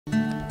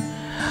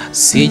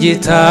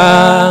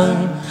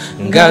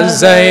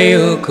sigitangaza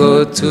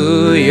yuko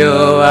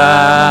tuyoba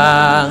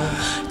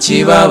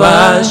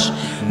kibabaje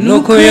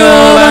nuko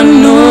yoba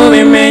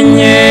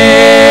nubimenye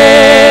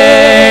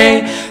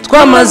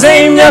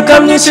twamaze imyaka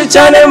myinshi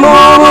cyane mu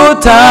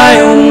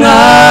butayu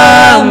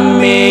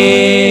mwami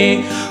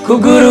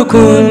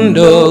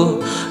kubw'urukundo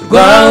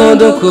rwawe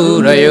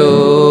udukurayo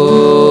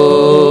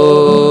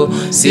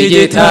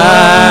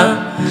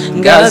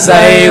sigitangaza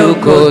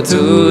yuko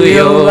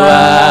tuyoba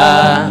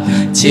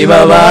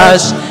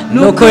kibabaje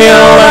nuko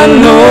yoba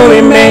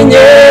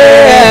nubimenye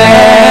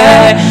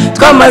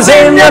twamaze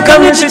imyaka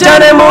myinshi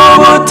cyane mu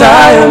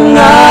butayu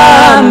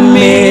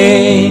mwami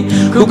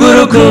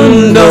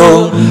kubw'urukundo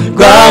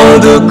rwawe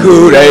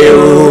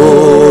udukurayo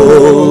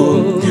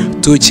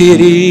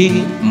tukiri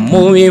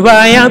mu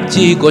bibaya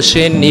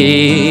by'Igosheni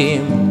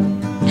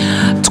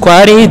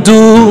twari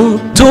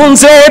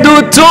dutunze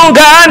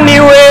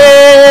dutunganiwe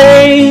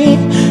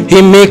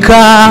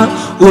imika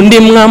undi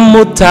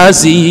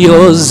mwamutazi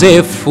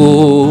Yosefu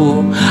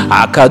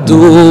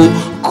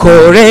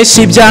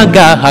akadukoresha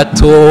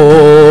iby'agahato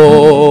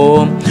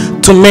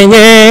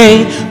tumenye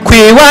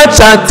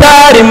kwiwacu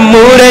atari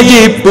muri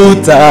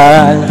Egiputa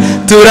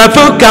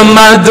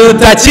turapfukama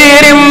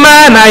dutakira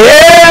Imana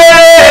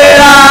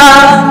yera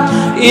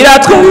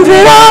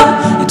iratwumvira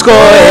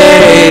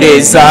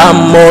itwoherereza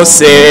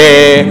Mose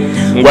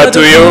ngo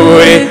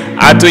atuyobore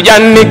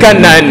atujyane i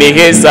Kanani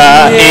heza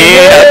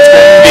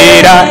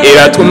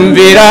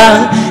iratwumvira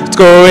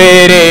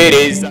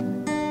itwoherereza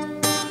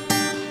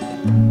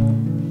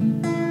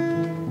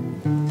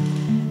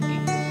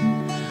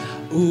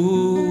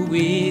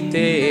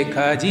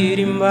Uwiteka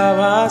agira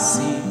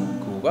imbabazi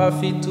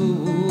kubafite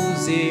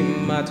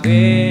ubuzima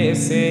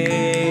twese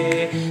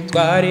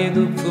twari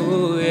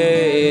dupfuye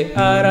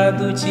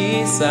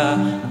aradukiza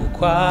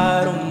kuko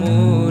ari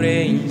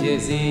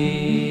umurengezi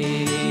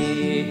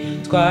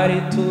twari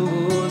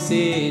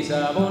tubuze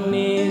ijabo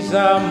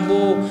n'ijambo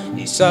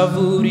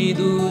ishavu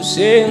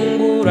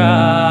ridushengura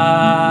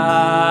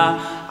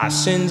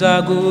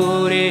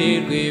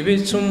ashenjagurirwa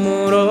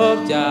ibicumuro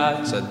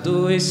byacu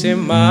aduha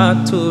ishema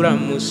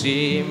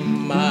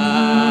turamushima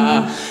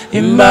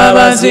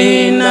imbabazi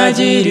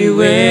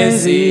nagiriwe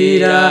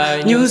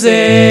ziranyuze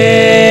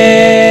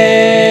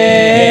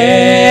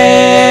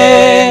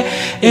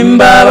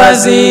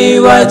imbabazi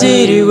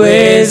wagiriwe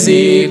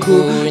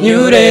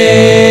zikunyure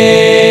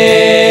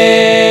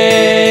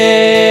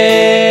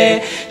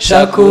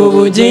shaka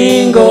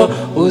ubugingo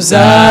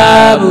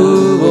uzabubona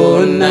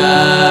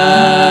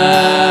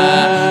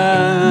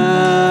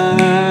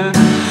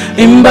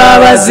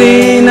imbabazi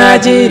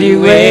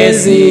nagiriwe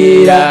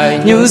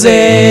ziranyuze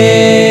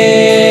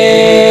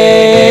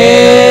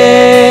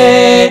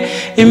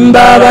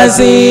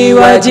imbabazi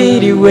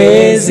wagiriwe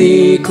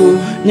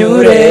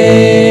zikunyure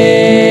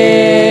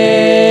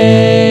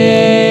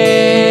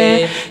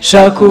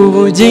shaka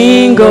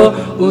ubugingo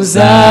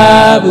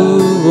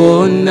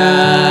uzabubona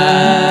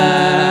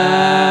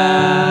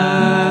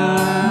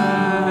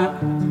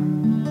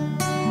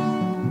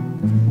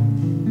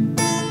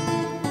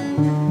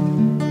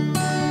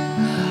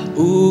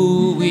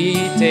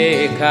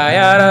Uwiteka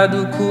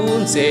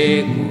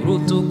yaradukunze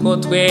kuruta uko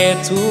twe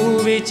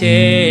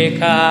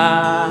tubikeka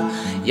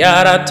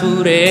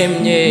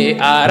yaraturemye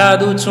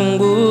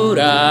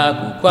araducungura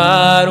kuko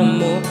ari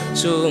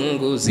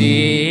umucunguzi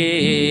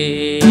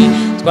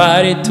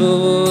twari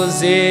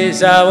tubuze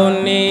ijabo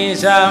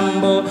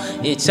n'ijambo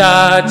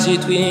icyacu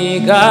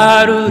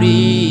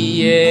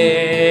twigaruriye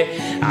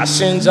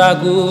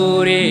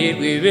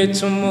ashenjagurirwa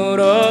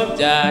ibicumuro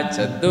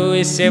byacu aduha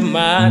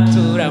ishema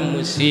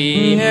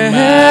turamushima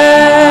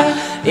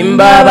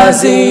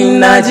imbabazi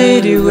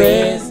nagiriwe.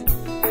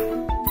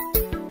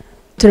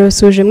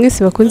 Turabasuje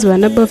mwese bakunzi ba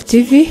Nabov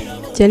TV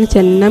cyane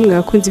cyane namwe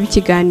bakunzi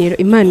b'ikiganiro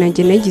Imana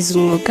yanjye nagize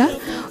umwuga.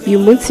 Uyu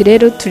munsi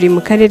rero turi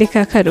mu karere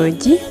ka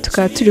Karongi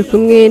tukaba turi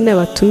kumwe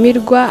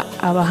n'abatumirwa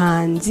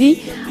abahanzi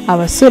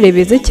abasore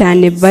beza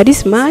cyane bari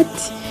smart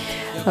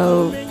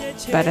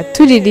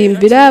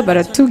baraturirimbira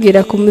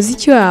baratubwira ku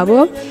muziki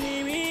wabo.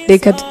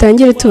 Reka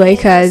dutangire tubaye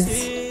ikaze.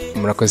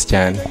 Murakoze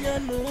cyane.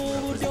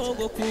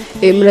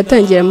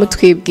 Muratangira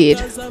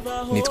mutwibwira.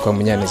 Nitwa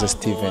Munyaneza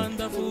Steven.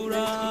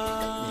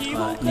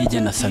 Nijye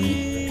na Sammy.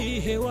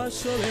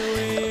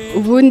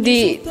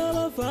 Ubundi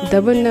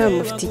ndabona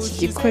mufite iki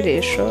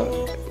gikoresho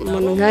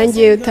umuntu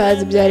nkanjye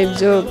utazi byari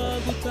byo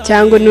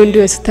cyangwa n'undi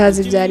wese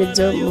utazi byari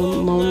byo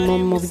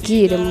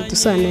mubwire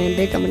mudusobanurire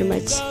mbega muri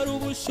make.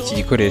 Iki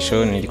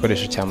gikoresho ni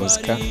igikoresho cya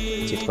muzika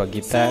cyitwa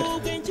gitari.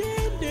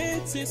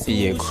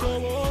 Yego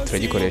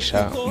turagikoresha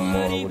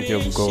mu buryo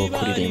bwo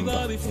kuririmba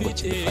ngo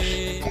kidufashe.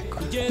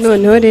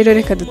 Noneho rero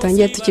reka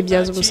dutangire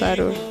tukibyaza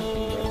umusaruro.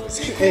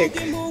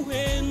 Ego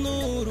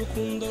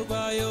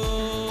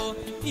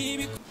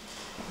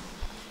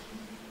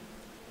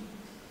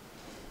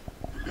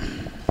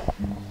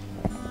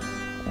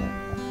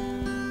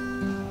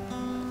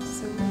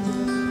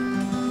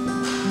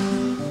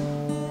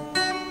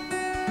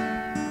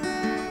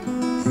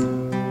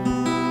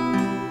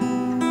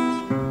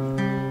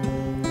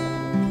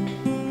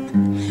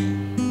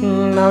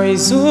nawe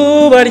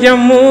izuba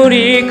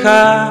ryamurika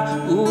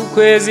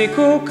ukwezi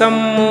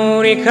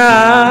kukamurika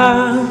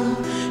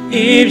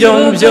ibyo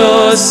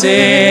byose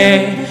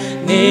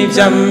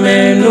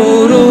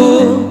n'iby'amenuru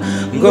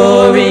ngo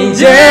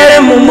bingere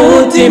mu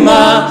mutima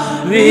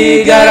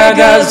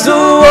bigaragaza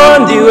uwo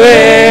ndiwe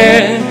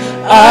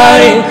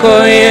ariko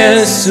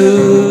Yesu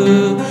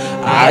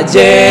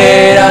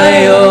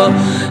agerayo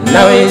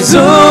nawe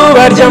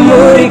izuba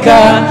ryamurika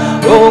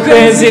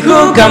ukwezi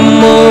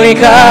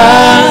kukamurika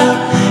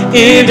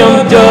ibyo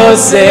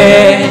byose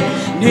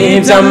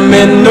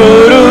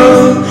n'iby'amenuru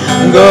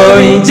ngo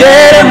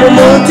bingere mu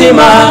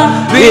mutima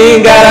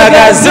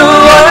bigaragaza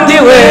uwo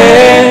ndiwe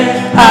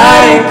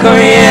ariko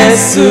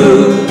Yesu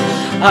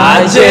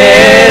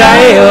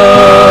agerayo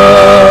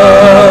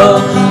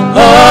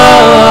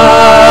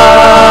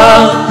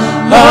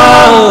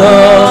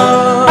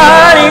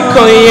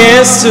ariko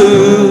Yesu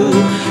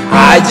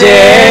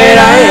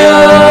agerayo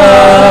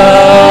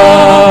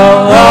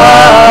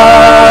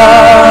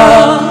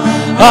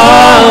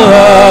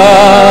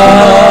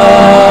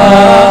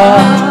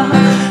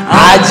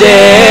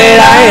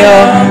agerayo.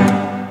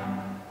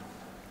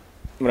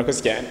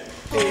 Murakoze cyane.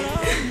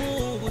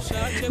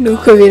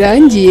 Nuko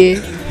birangiye.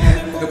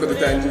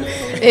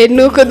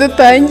 Nuko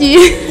dutangiye.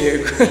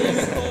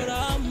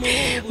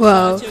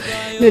 Wow,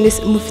 none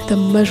mufite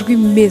amajwi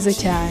meza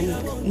cyane.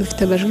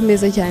 Mufite amajwi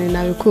meza cyane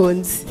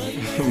nabikunze.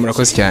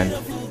 Murakoze cyane.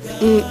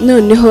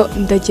 Noneho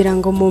ndagira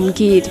ngo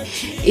mumbwire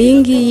iyi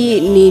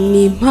ngiyi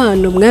ni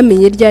impano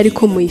mwamenye ryari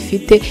ko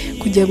muyifite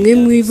kugira mwe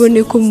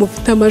mwibone ko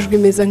mufite amajwi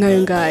meza nk'ayo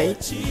ngayo.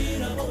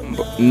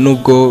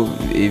 Nubwo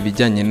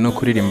ibijyanye no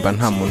kuririmba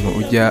nta muntu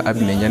ujya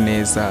abimenya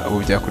neza ubu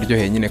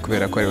byakuryoheye nyine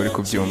kubera ko ari uri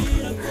kubyumva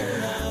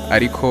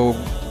ariko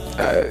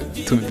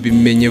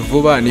tubimenye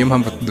vuba niyo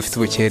mpamvu dufite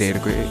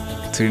ubukererwe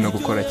turi no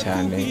gukora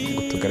cyane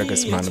ngo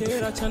tugaragaze impano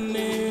dufite.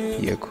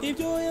 Yego,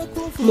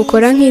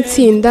 mukora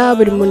nk'itsinda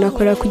buri muntu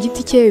akora ku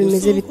giti cye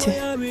bimeze bite?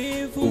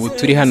 Ubu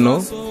turi hano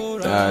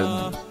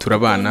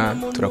turabana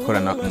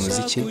turakorana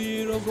umuziki.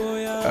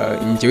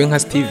 Njyewe nka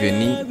Steven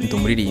ndi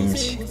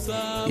umuririmbyi,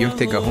 iyo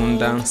mfite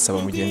gahunda nsaba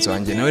mugenzi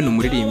wanjye nawe ni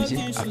umuririmbyi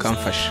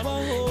akamfasha,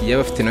 iyo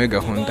aba afite nawe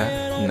gahunda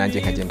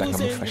nanjye nkagenda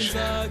nkamufasha.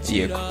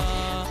 Yego.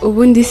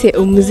 Ubundi se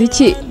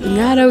umuziki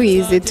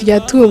mwarawize? Tujya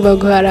tumva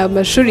ngo hari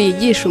amashuri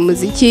yigisha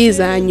umuziki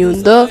za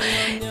Nyundo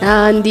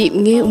n'andi,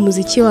 mwe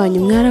umuziki wanyu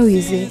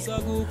mwarawize?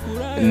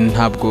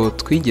 Ntabwo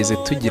twigeze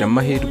tugira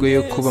amahirwe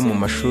yo kuba mu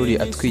mashuri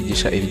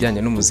atwigisha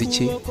ibijyanye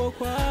n'umuziki,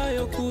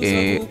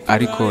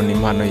 ariko ni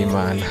impano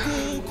y'Imana.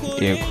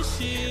 Yego.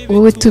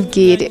 Wowe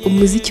tubwire,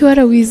 umuziki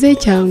warawize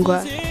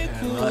cyangwa?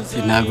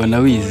 Ntabwo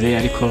nawize,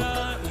 ariko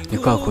ni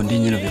kwa kundi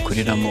nyine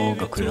ubikuriramo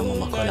ugakurira mu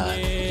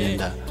makorali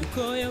ugenda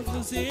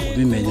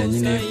ubimenya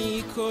nyine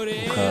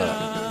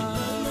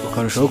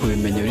ukarushaho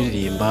kubimenya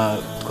uririmba.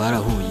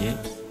 Twarahuye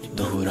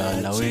duhura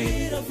nawe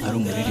ari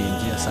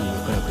umuririmbyi asanzwe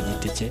akora ku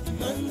giti cye,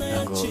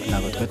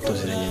 ntabwo twari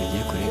tuziranye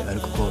bigiye kure,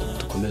 ariko ko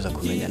dukomeza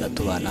kumenyana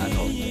tubana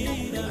hano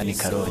i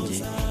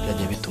Karongi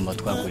byagiye bituma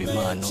twagura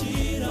impano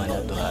Imana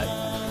yaduhaye.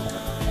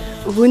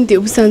 Ubundi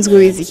ubusanzwe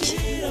wize iki?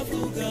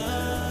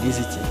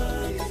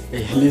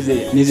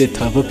 Nize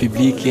travaux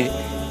publics,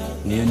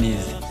 niyo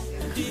nize.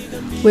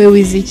 We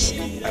wize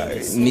iki?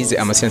 Nize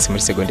amasiyansi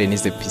muri secondaire,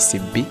 nize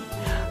PCB.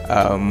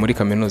 Muri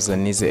kaminuza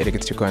nize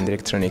electrical and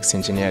electronics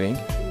engineering.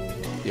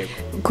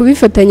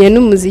 Kubifatanya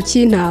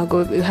n'umuziki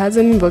ntago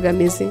hazamo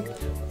imbogamizi?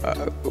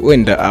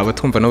 Wenda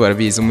abatwumva no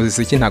barabizi,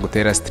 umuziki ntago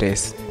utera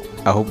stress,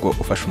 ahubwo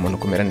ufasha umuntu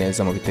kumera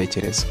neza mu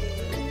bitekerezo.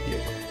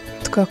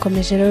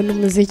 Twakomeje rero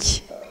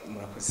n'umuziki.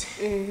 Murakoze.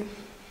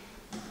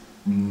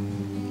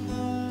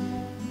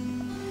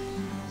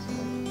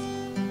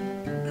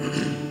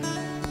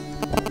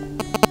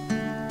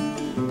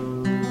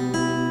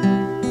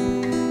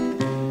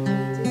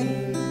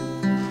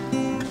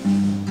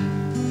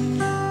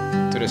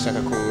 Turashaka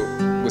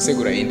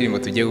gusegura indirimbo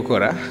tugiye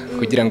gukora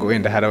kugira ngo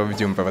wenda hari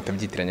ababyumva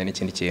batabyitiranya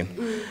n'ikindi kintu.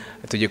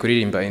 Tugiye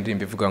kuririmba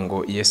indirimbo ivuga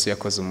ngo YESU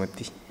Yakoze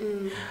umuti.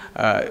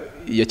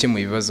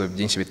 Yakemuye ibibazo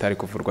byinshi bitari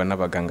kuvurwa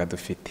n'abaganga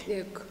dufite.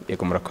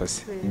 Yego,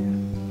 murakoze.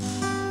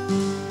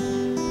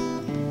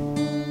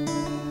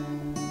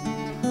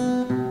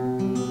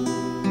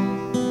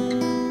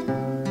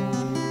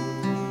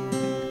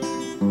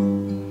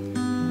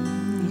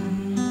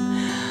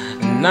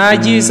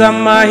 Nagize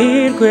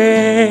amahirwe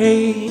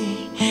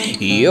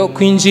yo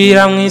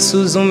kwinjira mu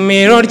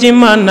isuzumiro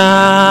ry'Imana,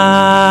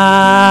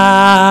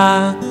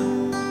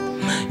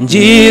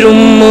 ngira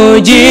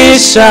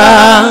umugisha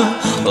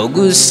wo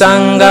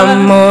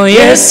gusangamo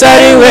Yesu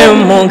ari we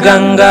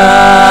muganga,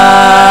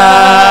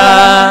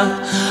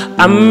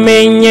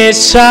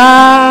 amenyesha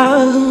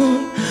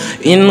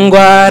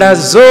indwara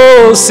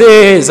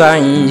zose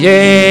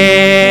zanjye,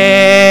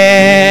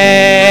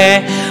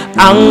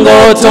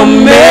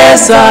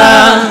 angotomeza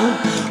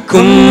ku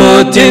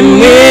muti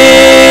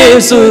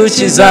mwiza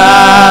ukiza,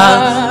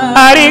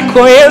 ariko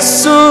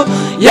Yesu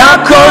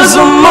yakoze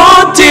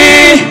umuti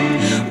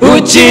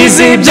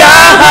ukiza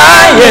ibyaha.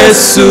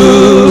 Yesu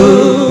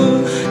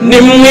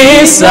ni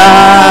mwiza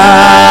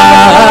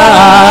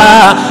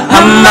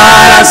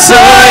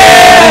amaraso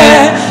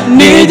ye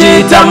ni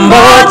igitambo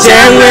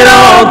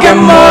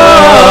cy'engwirogemo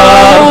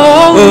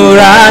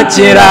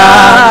urakira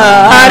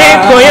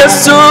ariko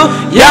Yesu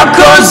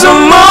yakoze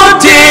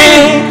umuti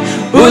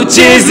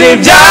ukiza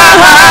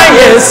ibyaha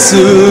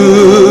Yesu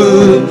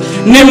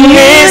ni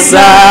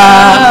mwiza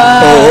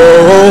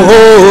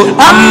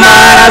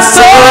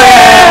amaraso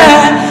ye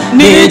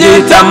ni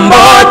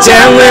igitambo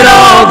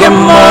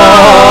cy'engwirogemo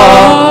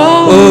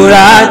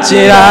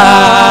urakira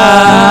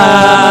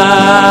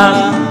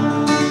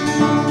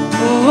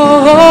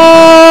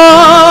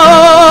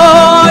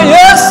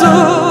Yesu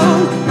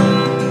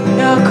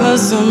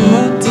yakoze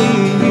umuti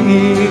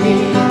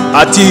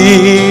ati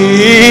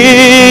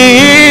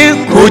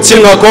kuki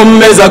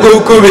mwakomeza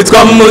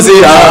gukubitwa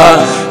muzira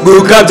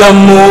gukabya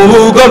mu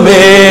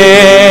bugome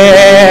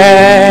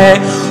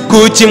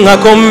kuki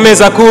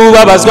mwakomeza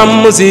kubabazwa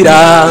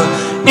muzira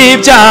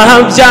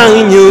ibyaha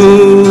byanyu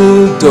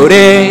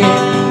dore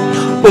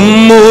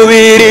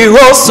umubiri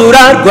wose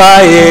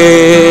urarwaye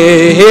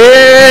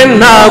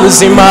nta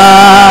buzima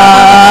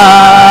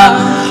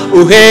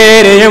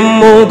uhereye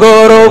mu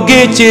bworo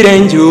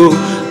bw'ikirenge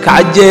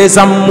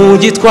kageza mu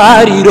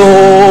gitwariro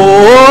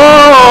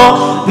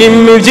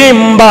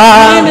n'imibyimba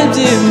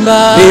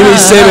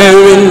n'ibisebe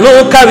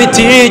binuka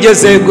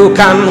bitigeze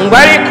gukandwa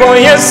ariko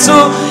Yesu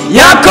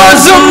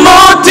yakoze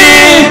umuti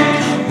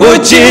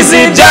ukiza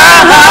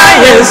ibyaha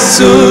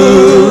Yesu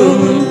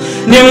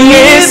ni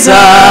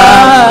mwiza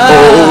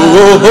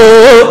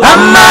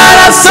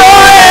amaraso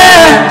ye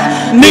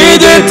ni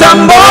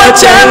igitambo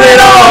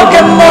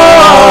cy'engwirogemo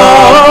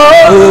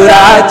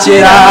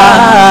urakira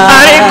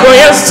ariko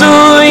Yesu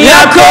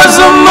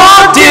yakoze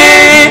umuti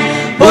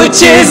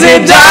ukiza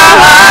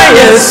ibyaha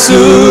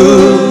Yesu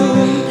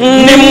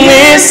ni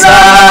mwiza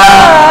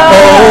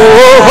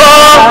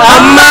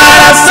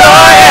amaraso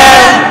ye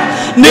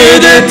ni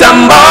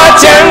igitambo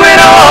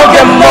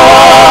cy'engwirogemo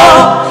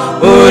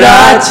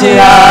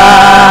urakira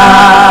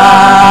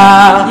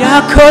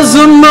yakoze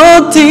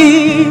umuti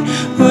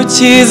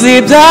ukiza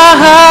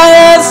ibyaha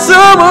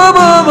Yesu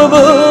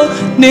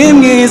ni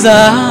mwiza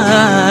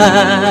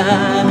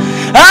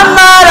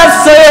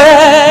amaraso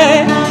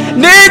ye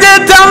ni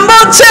igitambo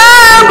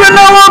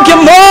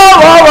cy'engwirogemo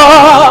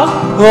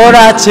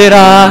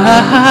urakira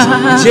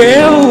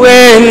jewe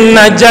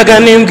najyaga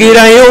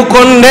nimbwira yuko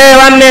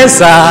ndeba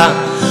neza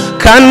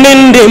kandi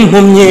ndi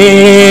impumyi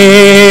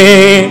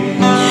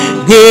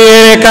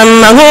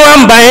nkiyerekana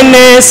nk'uwambaye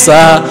neza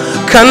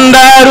kandi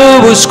ari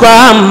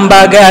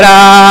ubushwambagara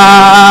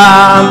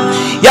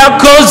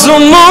yakoze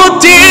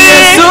umuti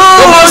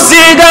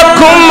umusiga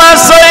ku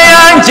maso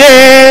yanjye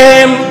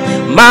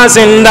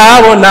maze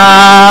ndabona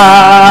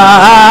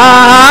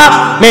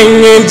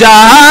menye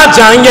ibyaha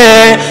byanjye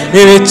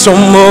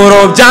n'ibicumuro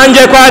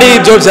byanjye ko ari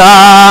ibyo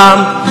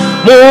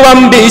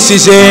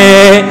byamubambishije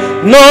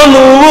none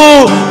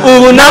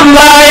ubu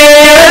nambaye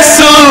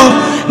Yesu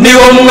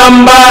niwo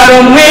mwambaro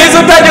mwiza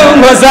utajya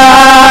unkoza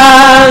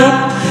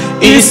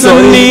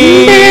isoni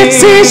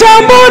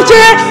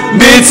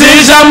mbitse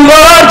ijambo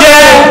rye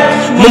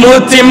mu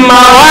mutima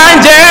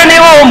wanjye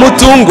niwo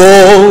mutungo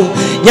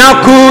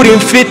nyakuri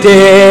mfite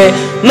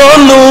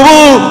none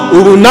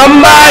ubu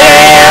nambaye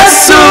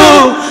Yesu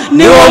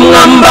niwo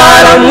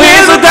mwambaro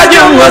mwiza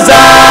utajya unkoza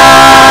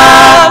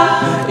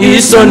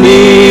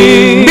isoni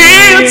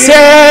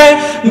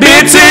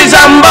mbitse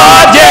ijambo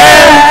rye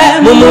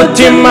mu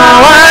mutima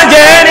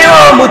wanjye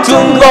niwo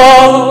mutungo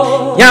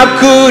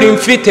nyakuri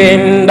mfite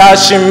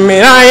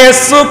ndashimira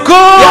Yesu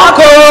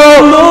kuko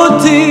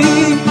umuti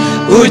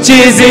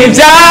ukiza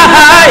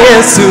ibyaha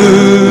Yesu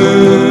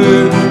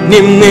ni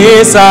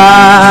mwiza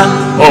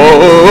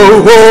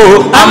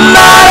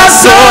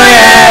amaraso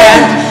ye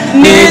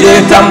ni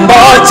igitambo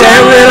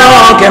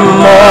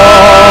cy'engwirogemo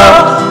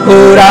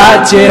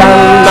urakira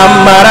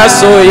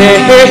n'amaraso ye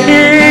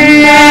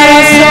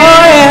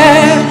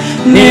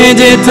ni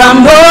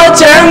igitambo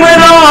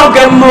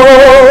cy'engwirogemo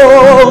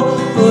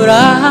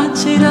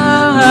urakira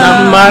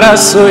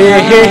n'amaraso ye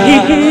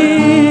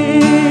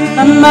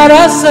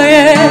amaraso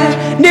ye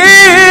ni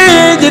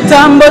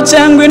igitambo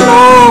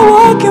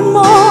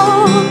cy'engwirogemo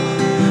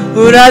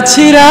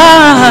urakira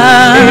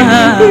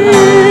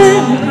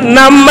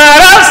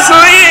n'amaraso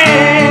ye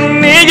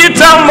ni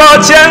igitambo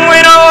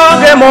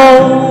cy'engwirogemo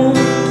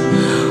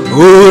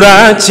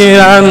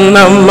urakira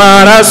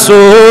n'amaraso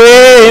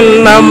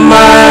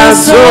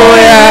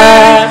ye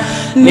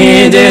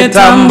ni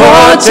igitambo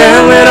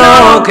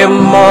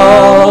cy'engwirogemo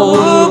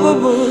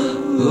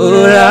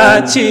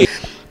urakira.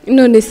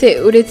 None se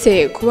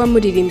uretse kuba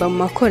muririmba mu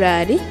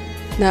makorari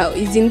na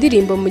izi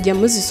ndirimbo mujya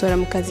muzisora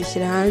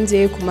mukazishyira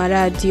hanze ku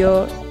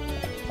maradiyo?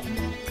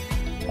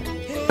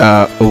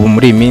 Ubu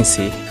muri iyi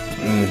minsi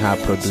nta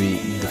produit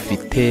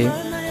dufite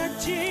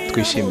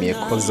twishimiye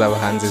ko zaba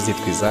hanze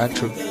zitwa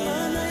izacu.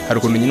 Hari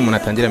ukuntu nyine umuntu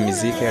atangira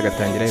muziki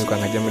agatangira yuko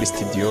nkajya muri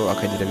studio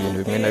akagira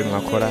ibintu bimwe na bimwe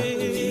akora.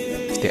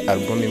 Mfite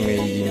album imwe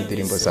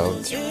y'indirimbo za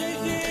audio,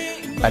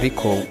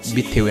 ariko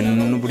bitewe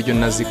n'uburyo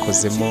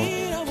nazikozemo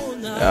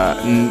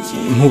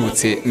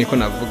nkubutse niko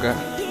navuga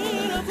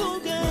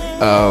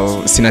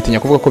sinatinya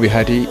kuvuga ko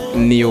bihari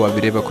niyo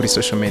wabireba kuri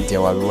social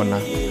media wabibona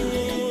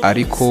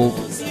ariko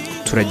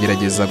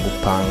turagerageza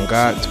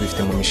gupanga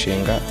tubifite mu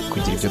mishinga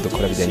kugira ibyo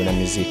dukora bijyanye na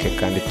muziki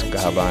kandi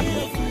tugaha abantu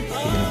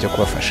ibintu byo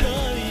kubafasha.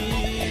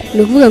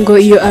 Ni ukuvuga ngo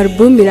iyo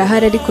album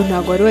irahari ariko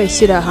ntabwo wari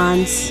wayishyira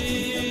hanze?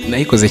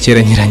 Nayikoze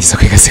kera nkirangiza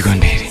kwiga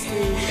segonderi.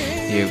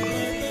 Yego.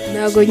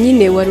 Ntabwo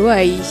nyine wari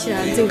wayishyira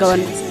hanze ngo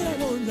abantu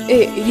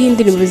iri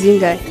indirimbo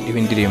zingahe?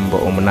 Indirimbo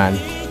 8.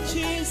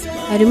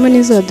 Harimo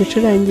n'izo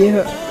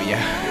waducurangiyeho?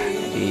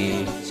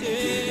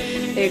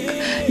 Ego.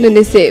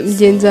 None se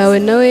mugenzi wawe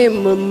nawe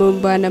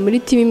mubana muri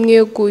timu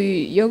imwe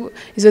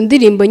izo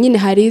ndirimbo nyine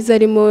hari izo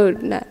arimo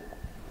oya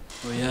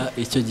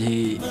icyo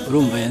gihe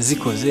urumva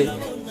yazikoze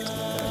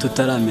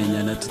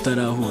tutaramenyana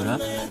tutarahura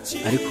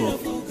ariko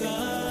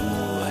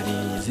hari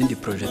izindi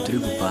project turi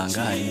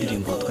gupanga hari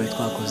indirimbo twari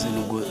twakoze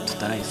nubwo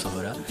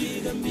tutarayisohora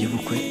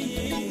y'ubukwe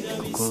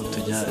kuko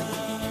tujya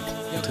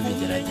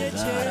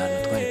tubigerageza ahantu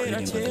twari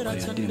kuririmba dukora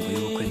indirimbo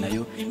y'ubukwe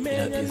nayo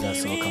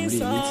izasohoka muri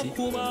iyi minsi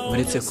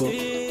uretse ko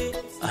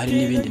hari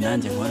n'ibindi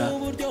nanjye nkora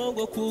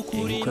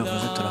ubukwe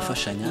yavuze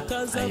turafashanya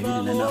hari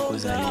ibindi na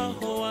nakoze hari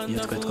iyo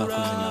twari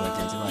twakoze na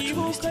bagenzi bacu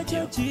muri studio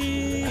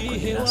ariko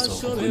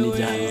ntirasohoka ubwo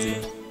nijya hanze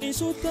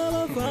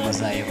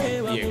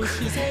muzayibona. Yego.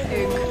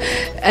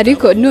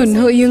 Ariko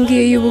noneho iyo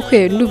ngiyo y'ubukwe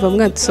ndumva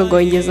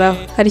mwadusogongeraho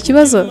hari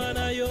ikibazo?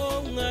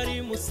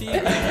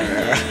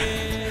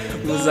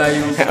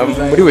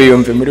 muri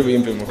wiyumve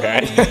mu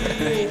kanya.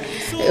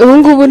 Ubu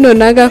ngubu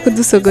none aga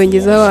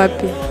kudusogongeza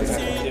wapi?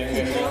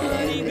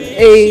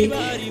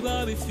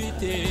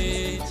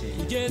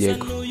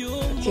 Yego.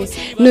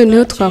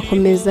 Noneho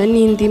twakomeza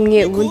n'indi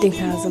imwe ubundi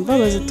nkaza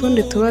mbabaza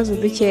utundi tubazo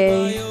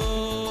dukeya.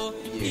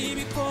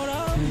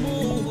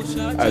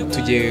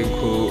 Tugiye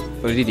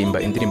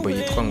kuririmba indirimbo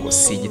yitwa ngo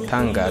si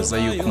igitangaza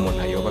yuko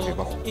umuntu ayoba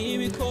bibaho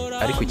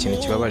ariko ikintu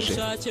kibabaje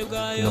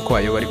ni uko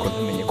wayoba ariko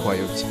ntumenye ko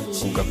wayobye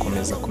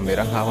ugakomeza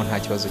kumera nkaho nta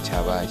kibazo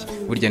cyabaye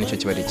burya nicyo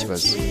kiba ari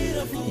ikibazo.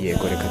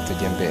 Yego reka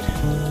tujye mbere.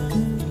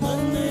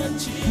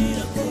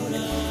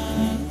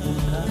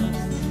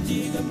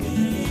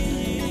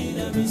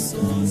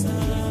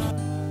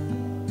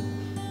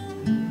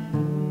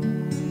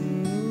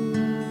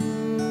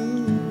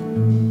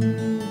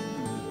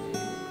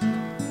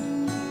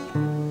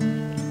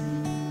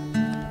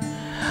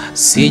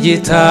 Si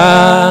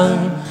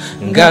igitangaza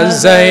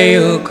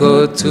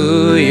yuko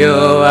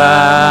tuyoba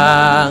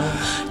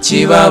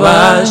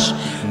kibabaje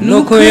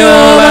nuko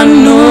uyoba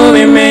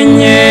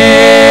ntubimenye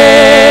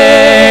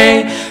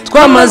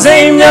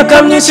twamaze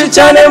imyaka myinshi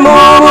cyane mu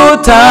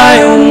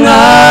butayu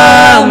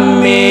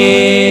mwami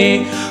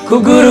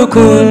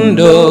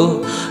kubw'urukundo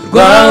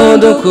rwawe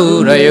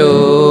udukurayo.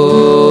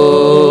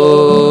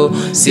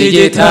 Si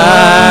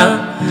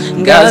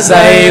igitangaza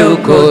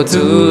yuko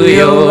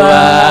tuyoba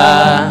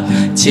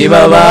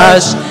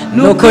kibabaje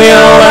nuko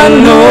yoba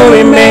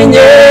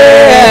ntubimenye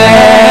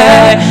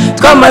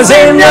twamaze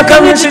imyaka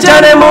myinshi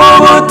cyane mu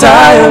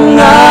butayu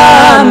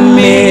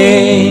mwami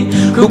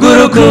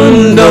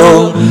kubw'urukundo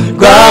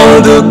rwawe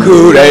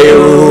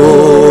udukurayo.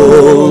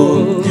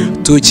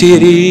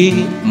 Tukiri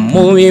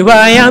mu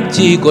bibaya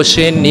by'i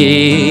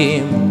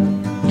Gosheni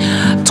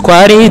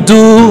twari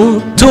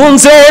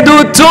dutunze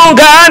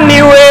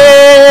dutunganiwe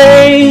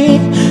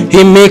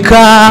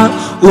imika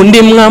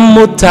undi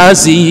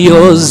mwamutazi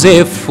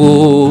Yozefu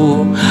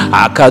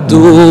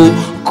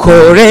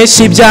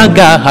akadukoresha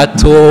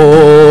iby'agahato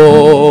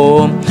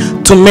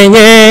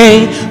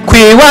tumenye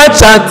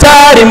kwiwacu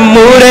atari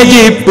muri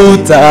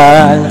Egiputa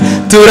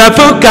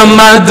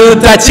turapfukama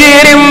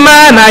dutakira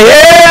Imana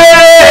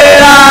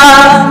yera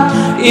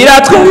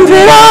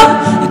iratwumvira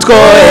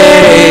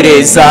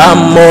itwoherereza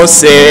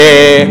Mose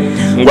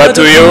ngo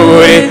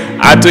atuyobore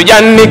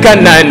atujyane i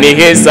Kanani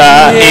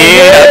heza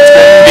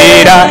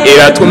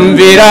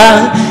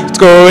iratwumvira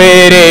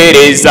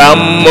twoherereza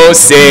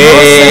Mose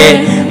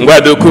ngo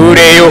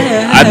adukureyo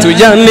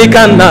atujyane i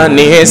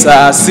Kanani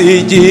heza. Si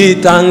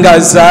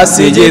igitangaza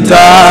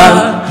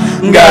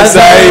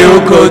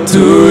yuko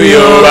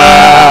tuyoba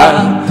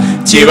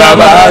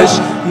kibabaje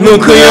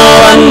nuko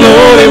uyoba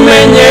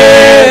ntubimenye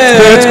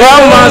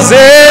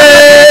twamaze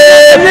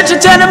myinshi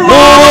cyane mu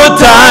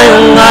butayu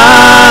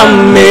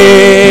mwami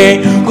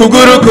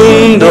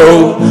kubw'urukundo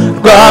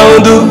rwawe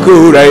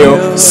udukurayo.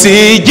 Si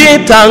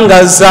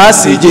igitangaza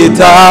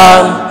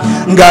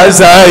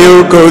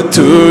yuko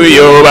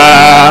tuyoba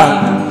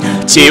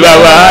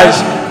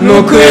kibabaje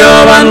nuko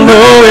uyoba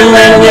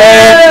ntubimenye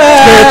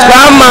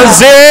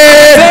twamaze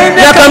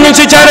imyaka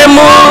myinshi cyane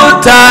mu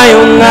butayu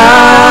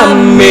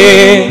mwami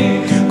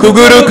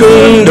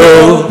kubw'urukundo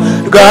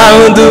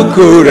rwawe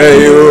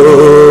udukurayo.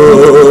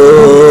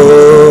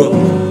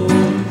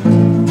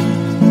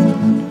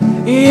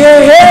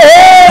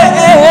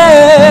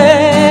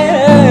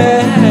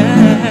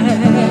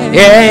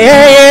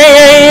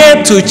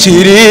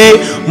 Tukiri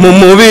mu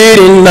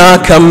mubiri na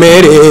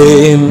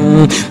kamere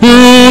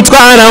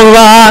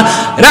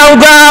twarabara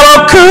bwabo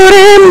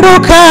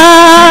kurimbuka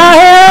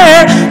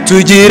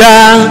tugira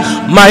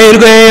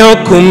mahirwe yo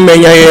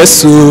kumenya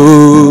Yesu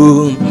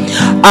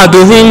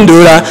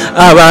aduhindura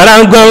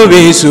abaragwa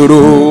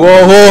b'ijuru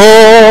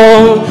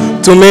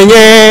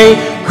tumenye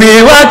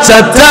kwiwacu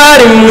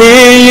atari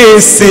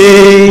mw'isi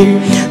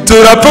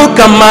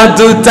turapfukama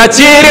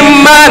dutakira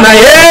Imana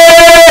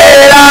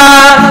yera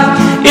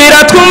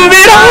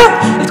iratwumvira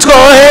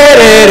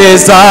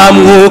twoherereza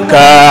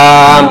mwuka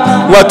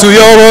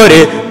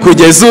watuyobore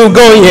kugeza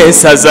ubwo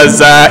Yesu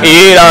azaza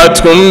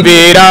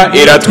iratwumvira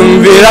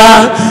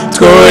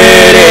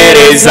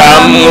twoherereza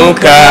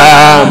mwuka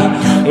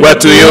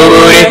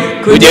watuyobore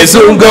kugeza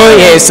ubwo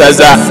Yesu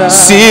azaza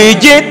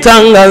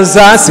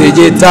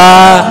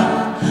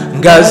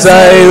sigitangaza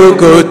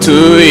yuko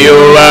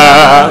tuyoba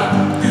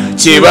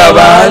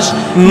kibabaje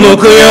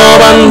nuko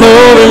yoba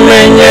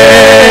ntubimenye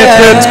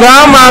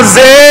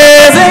twamaze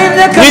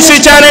byinshi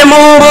cyane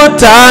mu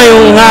butayu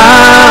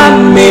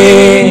mwami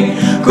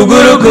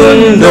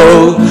kubw'urukundo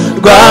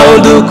rwawe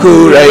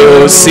dukurayo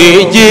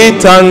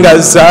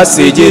sigitangaza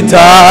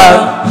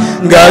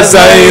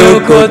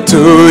yuko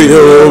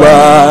tuyoba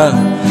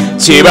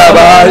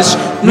kibabaje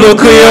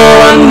nuko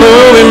yoba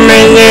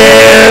ntubimenye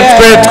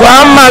twe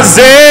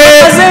twamaze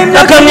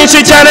akamyinshi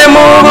cyane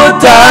mu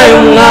butayu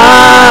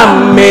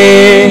mwami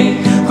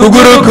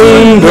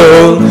kubw'urukundo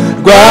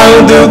rwawe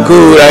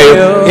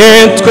dukurayo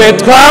twe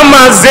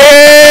twamaze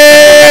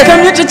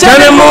akamyinshi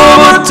cyane mu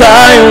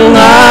butayu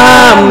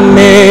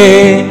mwami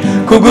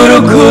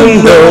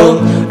kubw'urukundo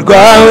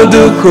rwawe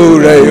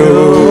dukurayo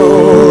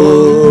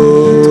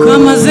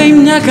twamaze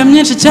imyaka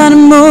myinshi cyane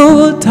mu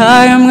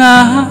butayu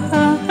mwami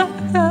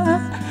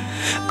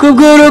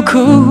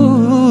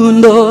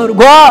kubw'urukundo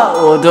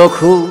rwawe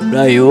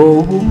dukurayo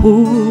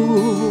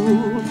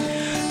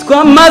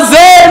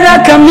twamaze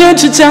imyaka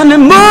myinshi cyane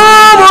mu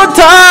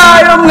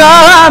butayu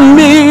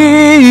mwami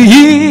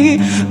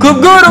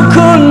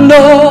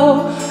kubw'urukundo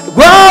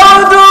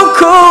rwawe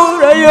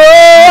dukurayo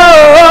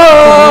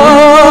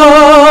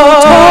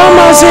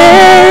twamaze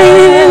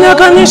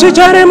imyaka myinshi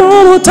cyane mu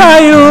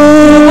butayu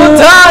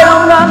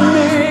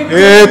mwami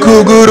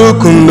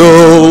kubw'urukundo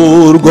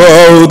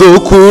rwawe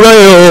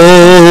dukurayo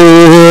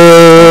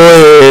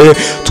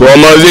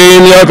twamaze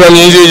imyaka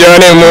myinshi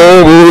cyane mu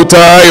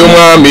butayu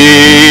mwami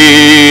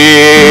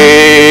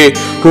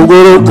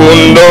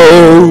kubw'urukundo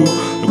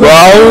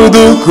rwawe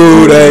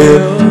dukurayo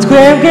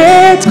twebwe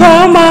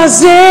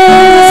twamaze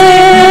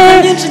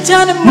myinshi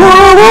cyane mu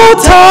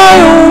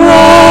butayu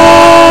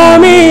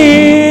mwami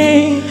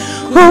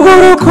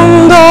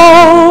kubw'urukundo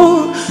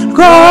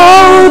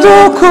rwawe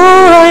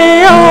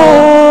dukurayo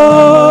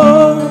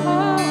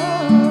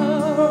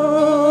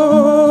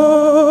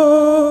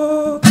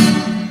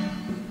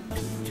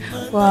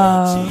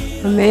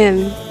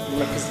amen.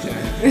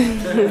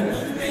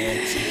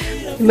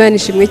 Imana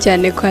ishimwe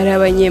cyane ko hari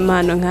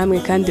abanyempano nkamwe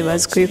kandi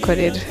bazi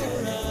kuyikorera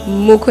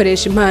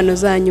mukoresha impano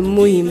zanyu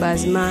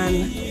muhimbaza Imana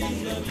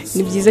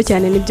ni byiza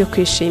cyane nibyo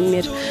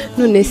kwishimira.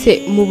 None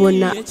se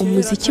mubona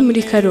umuziki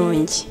muri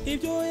Karongi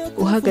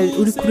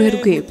uri ku ruhe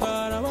rwego?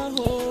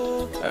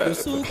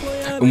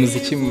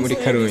 Umuziki muri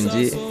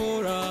Karongi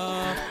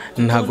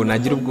ntago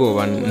nagira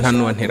ubwoba nta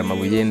n'uwantera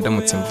amabuye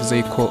ndamutse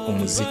mvuze ko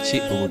umuziki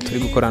ubu turi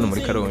gukora hano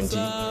muri Karongi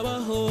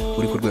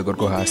uri ku rwego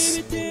rwo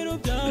hasi,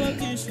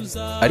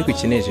 ariko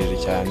ikinejeje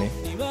cyane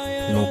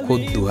ni uko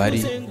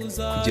duhari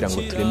kugira ngo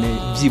tureme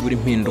byibura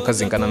impinduka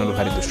zingana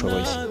n'uruhare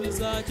dushoboye.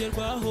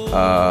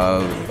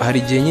 Hari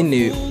igihe nyine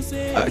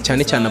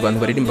cyane cyane abantu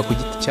baririmba ku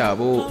giti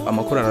cyabo,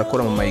 amakorali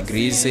arakora mu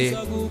maegrize,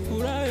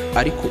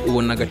 ariko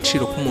ubona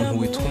agaciro k'umuntu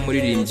witwa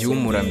umuririmbyi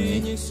w'umuramyi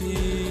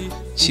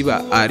kiba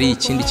ari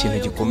ikindi kintu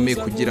gikomeye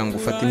kugira ngo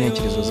ufate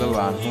intekerezo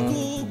z'abantu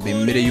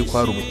bemere yuko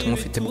hari ubutumwa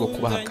ufite bwo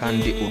kubaha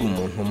kandi uri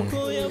umuntu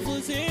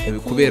umwe,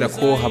 kubera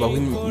ko habaho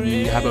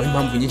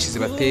impamvu nyinshi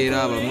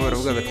zibatera. Bamwe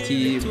baravuga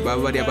bati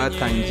bariya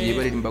batangiye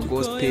baririmba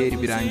gospel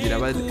birangira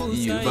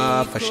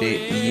bafashe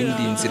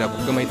iyindi nzira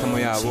kubw'amahitamo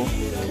yabo,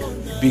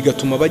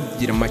 bigatuma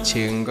bagira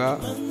amakenga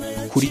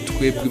kuri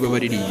twebwe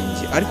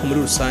b'abaririmbyi. Ariko muri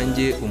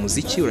rusange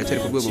umuziki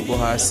uracyari ku rwego rwo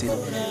hasi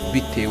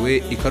bitewe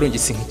Karongi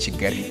si nk'i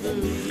Kigali,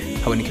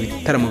 haboneka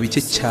ibitaramo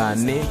bike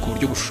cyane ku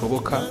buryo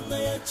bushoboka,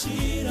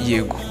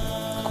 yego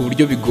ku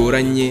buryo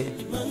bigoranye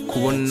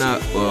kubona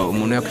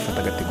umuntu yakwifata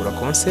agategura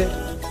concert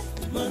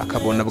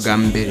akabona bwa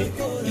mbere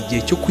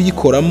igihe cyo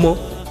kuyikoramo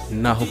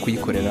naho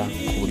kuyikorera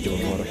ku buryo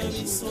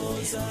bumworoheye.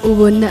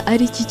 Ubona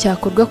ari iki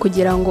cyakorwa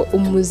kugira ngo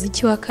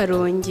umuziki wa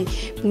Karongi,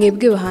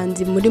 mwebwe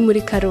bahanzi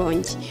muri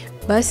Karongi,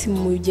 basi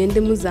mugende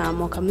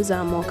muzamuka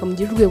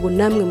mugire urwego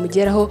namwe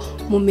mugeraho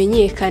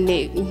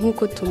mumenyekane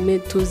nk'uko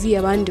tuzi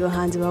abandi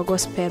bahanzi ba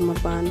gospel mu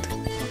Rwanda?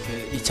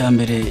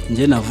 Icyambere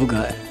nge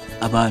navuga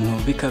abantu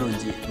b'i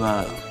Karongi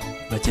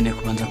bakeneye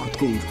kubanza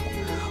kutwumva.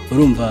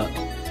 Urumva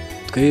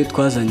twe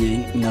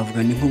twazanye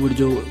navuga ni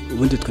nk'uburyo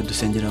ubundi twe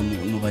dusengera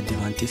mu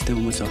badivantiste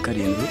b'umunsi wa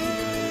karindwi.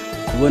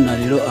 Kubona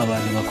rero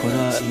abantu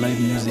bakora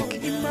live music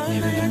ni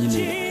ibintu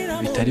nyine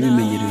bitari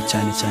bimenyerewe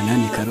cyane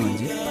hano i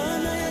Karongi,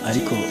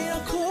 ariko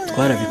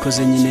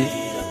twarabikoze nyine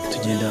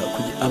tugenda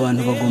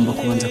abantu bagomba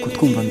kubanza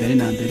kutwumva mbere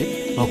na mbere,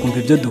 bakumva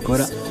ibyo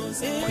dukora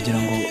kugira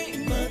ngo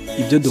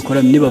ibyo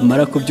dukora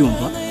nibamara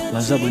kubyumva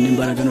bazabona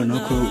imbaraga noneho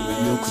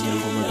yo kugira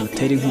ngo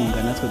badutere inkunga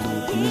natwe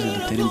dukomeze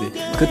dutere imbere.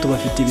 Twe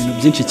tubafite ibintu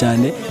byinshi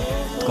cyane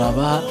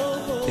twabaha,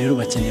 rero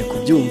bakeneye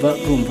kubyumva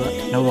bumva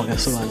nabo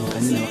bagasobanuka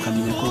nyine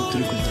bakamenya ko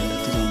turi kugenda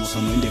tuzamuka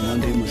mu yindi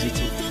mpande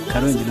y'umuziki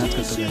Karongi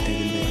natwe tugatera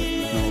imbere.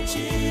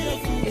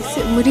 Ese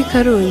muri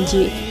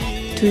Karongi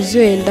tuzi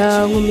wenda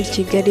nko muri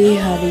Kigali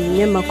hari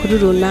ibinyamakuru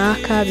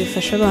runaka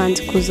bifasha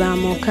abahanzi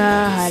kuzamuka,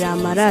 hari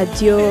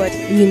amaradiyo,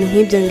 ibintu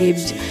nk'ibyo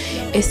ngibyo.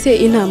 Ese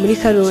inaha muri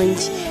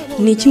Karongi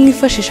ni iki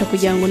mwifashisha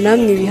kugira ngo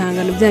namwe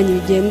ibihangano byanyu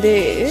bigende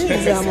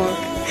bizamuka?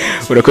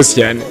 Urakoze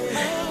cyane.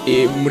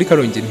 Muri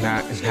Karongi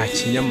nta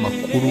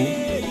kinyamakuru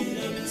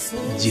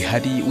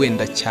gihari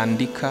wenda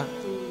cyandika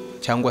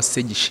cyangwa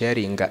se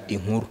gisharinga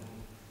inkuru.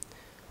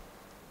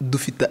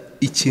 Dufite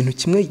ikintu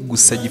kimwe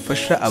gusa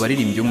gifasha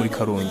abaririmbyi bo muri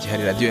Karongi,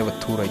 hari radio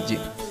y'abaturage,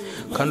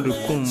 kandi uri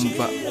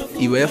kumva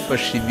iba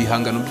yafashe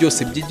ibihangano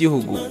byose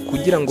by'igihugu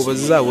kugira ngo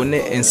bazabone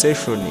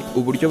insertion,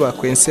 uburyo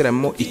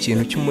bakwenseramo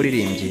ikintu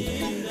cy'umuririmbyi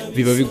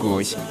biba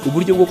bigoye.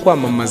 Uburyo bwo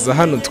kwamamaza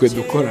hano twe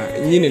dukora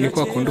nyine ni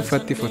kwa kundi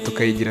ufata ifoto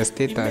ukayigira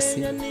status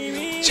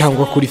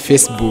cyangwa kuri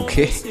Facebook,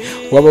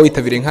 waba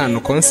witabiriye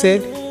nk'ahantu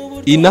concert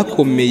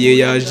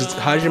inakomeye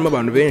hajemo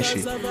abantu benshi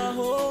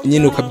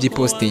nyine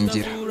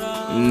ukabyipostingira.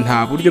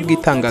 Nta buryo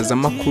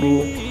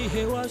bw'itangazamakuru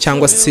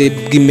cyangwa se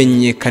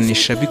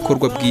bw'imenyekanisha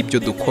bikorwa bw'ibyo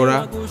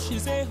dukora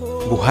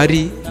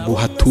buhari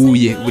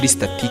buhatuye buri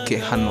statike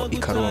hano i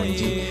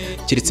Karongi,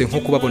 kiretse nko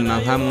kubabona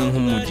nkamwe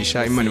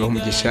nk'umugisha Imana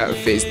ibahumugisha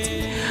Fest,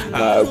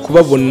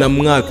 kubabona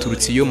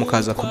mwaturutse iyo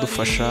mukaza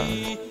kudufasha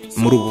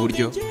muri ubu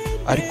buryo,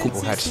 ariko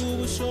buhari.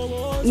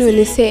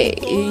 None se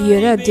iyo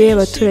radio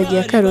y'abaturage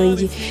ya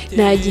Karongi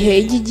nta gihe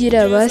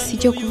igira basi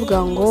cyo kuvuga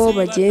ngo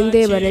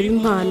bagende baraba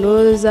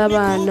impano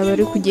z'abana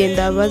bari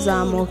kugenda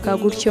bazamuka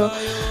gutyo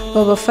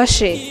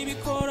babafashe?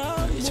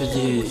 Icyo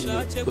gihe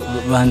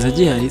banza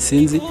gihari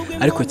sinzi,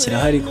 ariko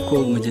kirahari kuko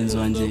umugenzi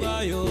wanjye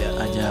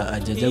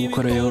ajya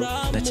gukorayo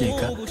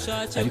ndakeka,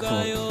 ariko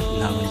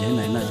ntabwo njye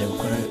najya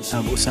gukora.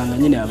 Ntabwo usanga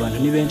nyine abantu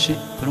ni benshi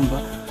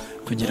urumva,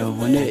 kugira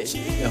babone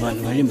abantu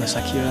barimba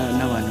sakira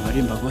n'abantu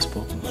barimba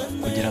gospel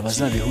kugira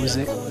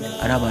bazabihuze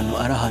ari abantu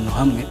ari ahantu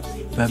hamwe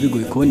biba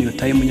bigoye kubona iyo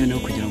taye munyane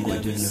kugira ngo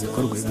ibyo bintu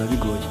bikorwe, biba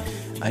bigoye,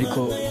 ariko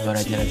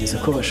baragerageza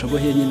ko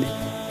bashoboye nyine.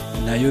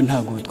 Nayo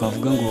ntabwo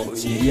twavuga ngo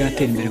yari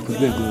yatera imbere ku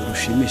rwego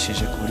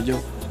rushimishije ku buryo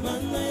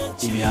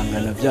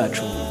ibihangano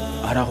byacu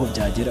ari aho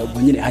byagera, ubwo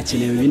nyine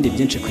hakenewe ibindi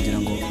byinshi kugira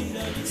ngo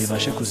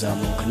bibashe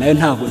kuzamuka. Nayo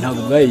ntabwo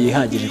bwayo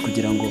yihagije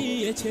kugira ngo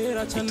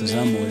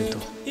ituzamure tu.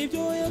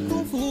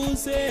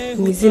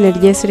 Mu izina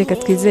rya Yesu reka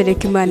twizere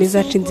ko Imana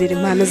izaca inzira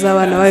impano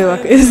z'abana bayo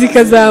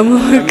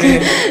zikazamuka.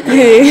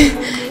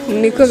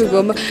 Niko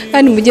bigomba,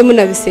 kandi mujye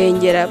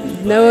munabisengera.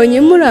 Nabonye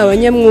muri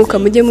abanyamwuka,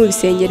 mujye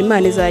mubisengera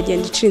Imana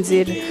izagenda ica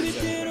inzira.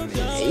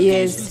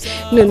 Yes,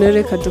 none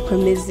reka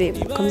dukomeze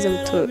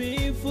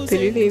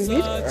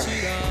turirimbire.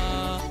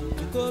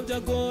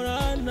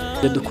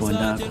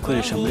 Dukunda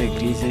gukoresha muri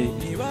eglise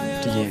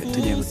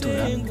tugiye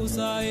gutura,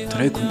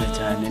 turayikunda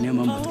cyane, niyo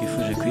mpamvu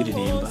twifuje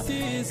kwiririmba.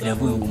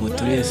 Iravuga ngo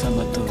muturese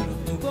amaturo.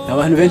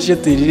 Abantu benshi iyo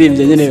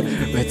tuyiririmbye nyine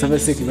bahita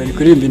baseka bari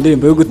kuririmba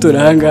indirimbo yo gutura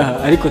aha ngaha,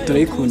 ariko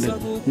turayikunda,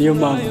 niyo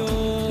mpamvu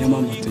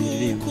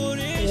tuyiririmba.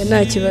 Nta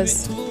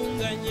kibazo.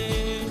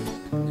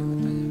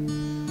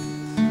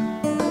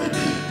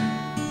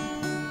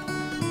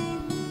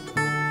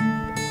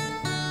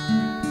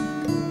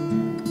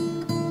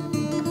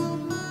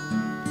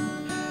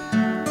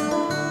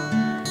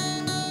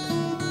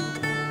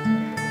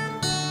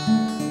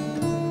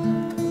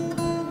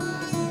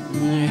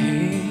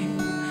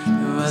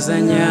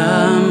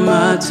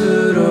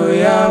 Amaturo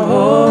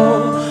yabo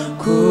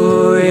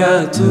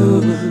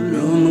kuyatura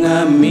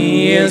umwami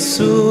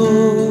Yesu,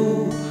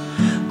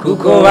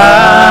 kuko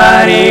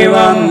bari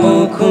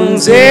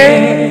bamukunze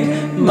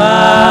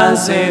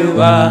maze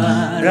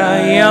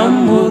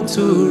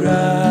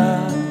barayamutura.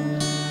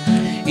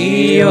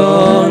 Iyo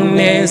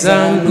neza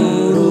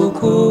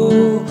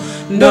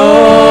n'urukundo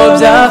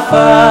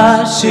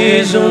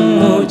byafashije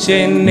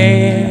umukene,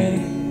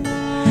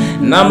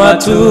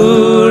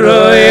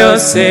 n'amaturo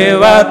yose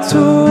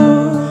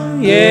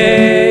batuye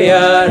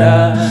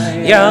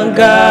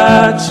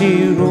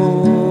yarayagaciro.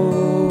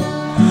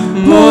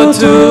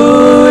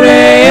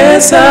 Muture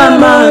Yesu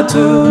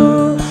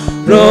amaturo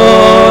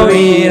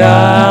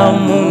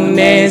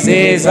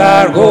biramunezeza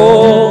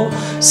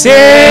rwose,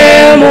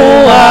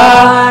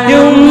 muhaye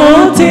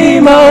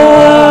umutima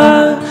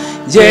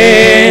wanjye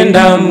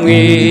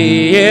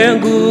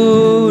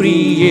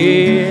ndamwiyeguriye.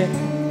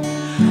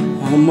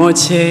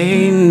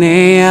 Umukene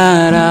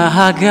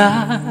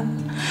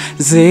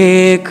yarahagaze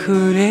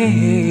kure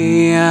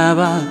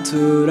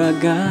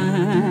y'abaturaga,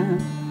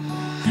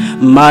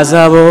 maze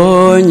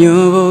abonye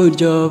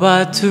uburyo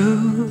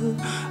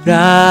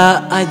batura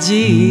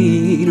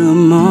agira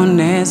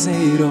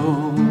umunezero,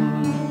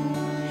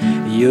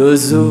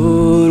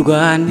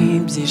 yuzurwa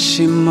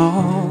n'ibyishimo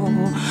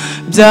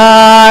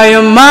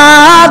by'ayo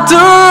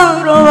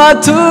maturo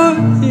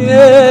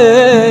batuye.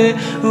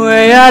 We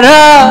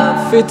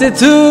yarafite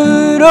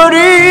ituro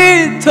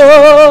rito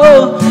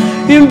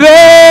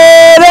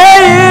imbere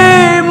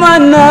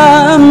y'Imana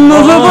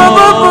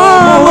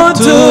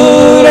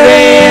muture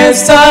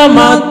Yesu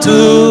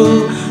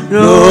amaturo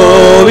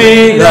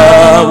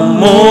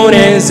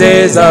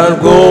biramunezeza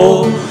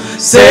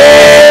rwose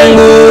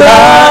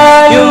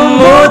nguraye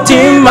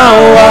umutima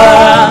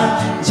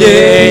wanjye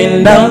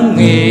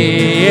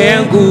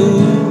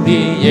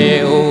ndamwiyeguriye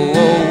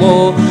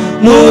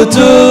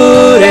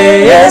muture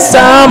Yesu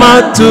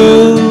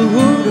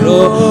amaturo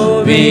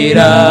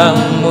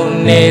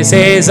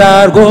biramunezeza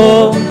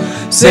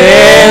rwose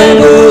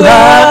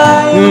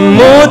nguraye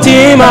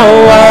umutima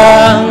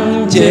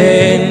wanjye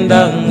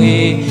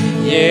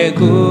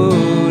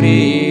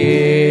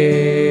ndamwiyeguriye.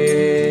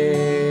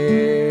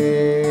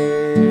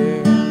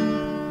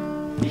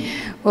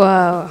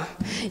 Wow,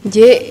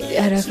 nge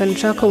hari akantu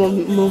nshaka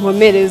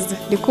muvomereza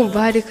ndi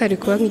kumva hari kari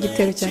kuba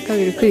nk'igitero cya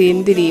kabiri kuri iyi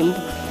ndirimbo.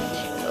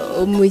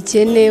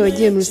 Umukene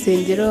wagiye mu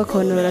rusengero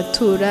akabona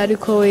baratura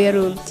ariko we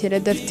yarumukera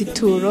adafite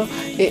ituro,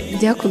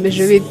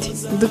 byakomeje biti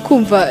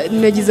ndukumva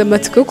nagize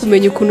amatsiko yo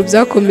kumenya ukuntu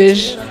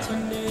byakomeje.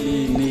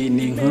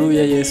 Ni inkuru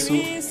ya Yesu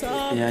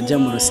yajya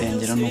mu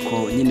rusengero nuko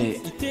nyine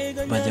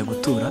bajya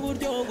gutura,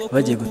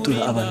 bagiye gutura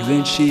abantu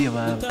benshi,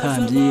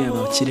 abatambyi,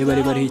 abakire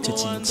bari bari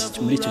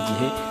muri icyo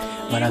gihe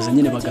baraza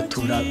nyine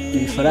bagatura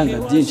ibifaranga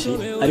byinshi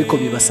ariko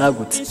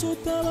bibasagutse.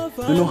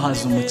 Noneho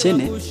haza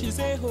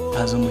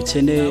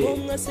umukene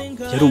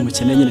yari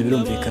umukene nyine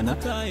birumvikana,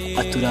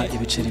 atura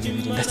ibiceri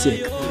 2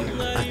 ndakeka,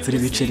 atura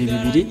ibiceri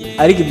 2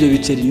 ariko ibyo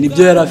biceri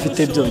nibyo yari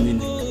afite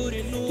byonyine.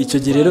 Icyo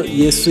gihe rero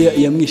Yesu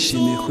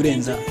yamwishimiye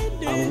kurenza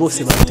abo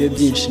bose batuye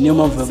byinshi, niyo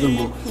mpamvu bavuga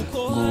ngo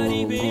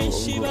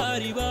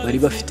bari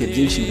bafite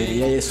byinshi imbere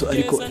ya Yesu,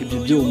 ariko ibyo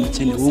by'uwo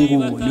mukene uwo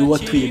nguwo niwe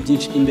watuye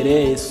byinshi imbere ya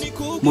Yesu.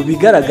 Mu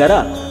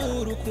bigaragara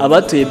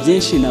abatuye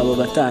byinshi nabo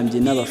batambye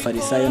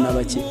n'abafarisayo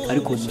n'abaki,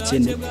 ariko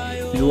umukene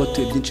niwe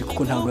watuye byinshi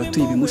kuko ntabwo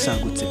yatuye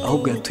ibimusagutse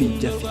ahubwo yatuye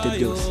ibyo afite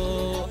byose.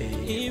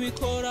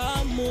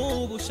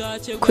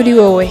 Kuri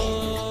wowe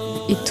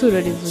ituro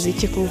rivuze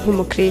iki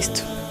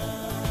nk'umukristo?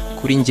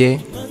 Kuri nge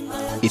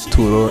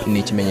ituro ni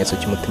ikimenyetso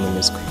cy'umutima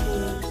unyuzwe.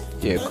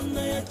 Yego,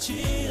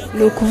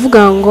 ni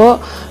ukuvuga ngo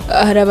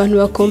hari abantu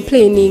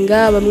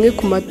bakomplayininga bamwe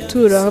ku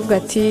maturo bavuga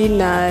ati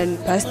na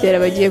pasiteri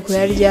abagiye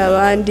kuyarya,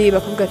 abandi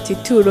bakavuga ati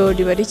ituro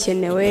riba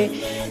rikenewe.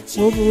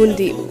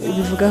 Nk'ubundi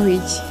ubivugaho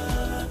iki?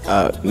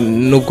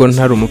 nubwo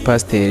ntari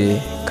umupasiteri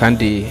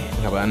kandi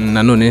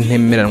nanone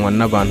ntemeranwa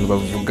n'abantu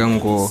bavuga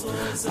ngo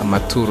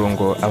amaturo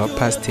ngo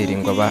abapasiteri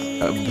ngo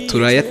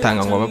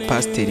turayatanga ngo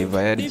abapasiteri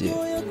bayarye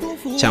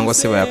cyangwa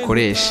se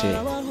bayakoreshe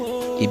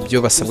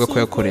ibyo basabwa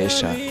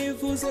kuyakoresha.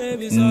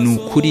 Ni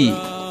ukuri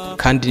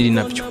kandi ni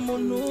nabyo,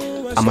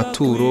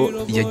 amaturo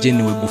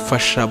yagenewe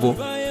gufasha bo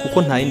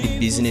kuko nta yindi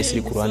bizinesi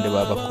iri ku ruhande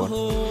baba bakora.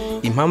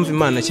 Impamvu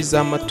Imana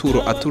ashyizeho amaturo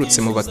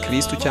aturutse mu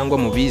bakristo cyangwa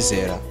mu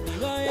bizera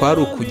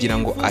kwari ukugira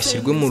ngo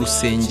ashyirwe mu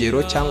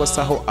rusengero cyangwa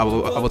se aho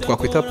abo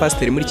twakwita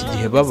abapasiteri muri iki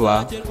gihe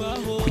baba,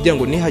 kugira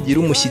ngo nihagira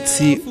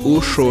umushyitsi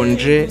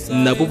ushonje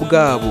nabo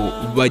ubwabo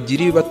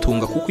bagire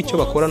ibibatunga, kuko icyo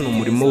bakora ni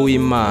umurimo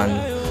w'Imana.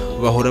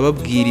 Bahora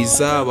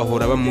babwiriza,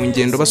 bahora mu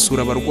ngendo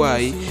basura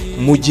abarwayi.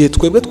 Mu gihe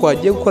twebwe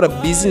twagiye gukora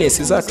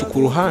bizinesi zacu ku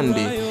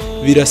ruhande,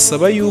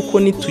 birasaba yuko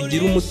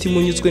nitugira umutima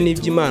unyuzwe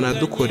n'iby'Imana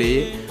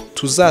yadukoreye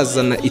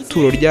tuzazana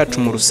ituro ryacu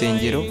mu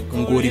rusengero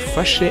ngo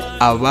rifashe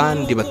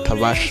abandi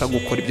batabasha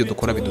gukora ibyo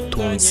dukora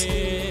bidutunze.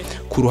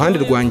 Ku ruhande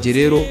rwanjye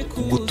rero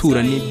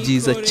gutura ni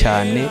byiza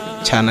cyane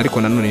cyane,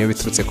 ariko nanone iyo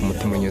biturutse ku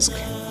mutima unyuzwe.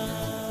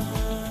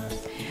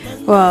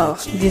 Wow,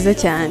 byiza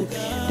cyane.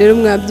 Rero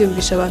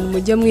mwabyumvisha abantu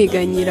mujya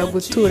mwiganyira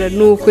gutura,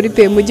 ni ukuri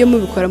pe mujye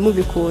mubikora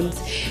mubikunze.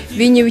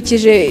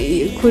 Binyibukije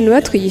ukuntu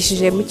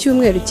batwigishije mu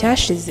cyumweru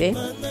cyashize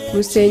mu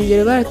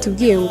rusengero,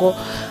 baratubwiye ngo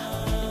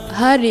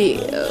hari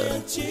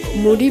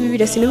muri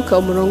Bibiliya sinibuka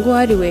umurongo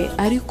wariwe,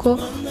 ariko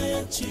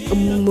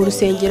mu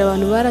rusengero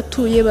abantu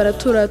baratuye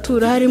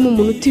baratura, harimo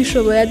umuntu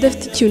utishoboye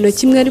adafite ikintu na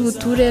kimwe ari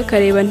buture,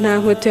 akareba nta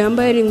nkweto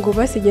yambaye ari ngo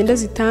basigenda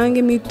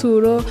zitange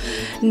mituro,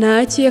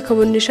 ntaki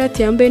akabona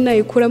ishati yambaye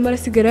nayikuramo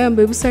arasigara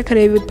yambaye ubusa,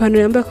 akareba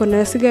ipantaro yambaye akabona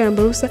arasigara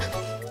yambaye ubusa.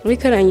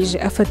 Ariko arangije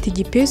afata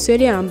igipesu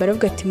yari yambara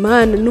avuga ati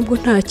Mana, nubwo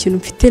nta kintu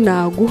mfite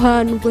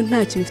naguha, nubwo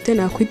nta kintu mfite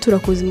nakwitura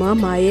ku buzima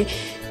wampaye,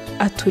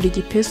 atura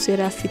igipesu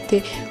yari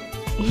afite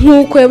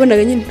nk'uko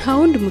yabonaga nyine nta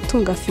wundi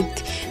mutungo afite.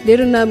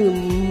 Rero namwe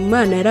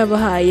Imana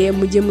yarabahaye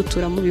mujye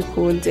mutura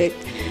mubikunze.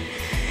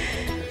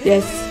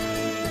 Yes,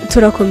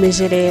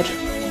 turakomeje rero.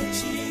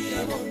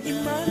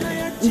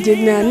 Njye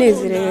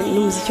nanezerewe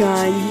n'umuziki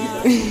wanyu.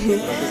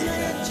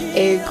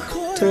 Ego,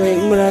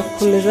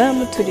 murakomeza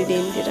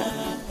muturirimbira.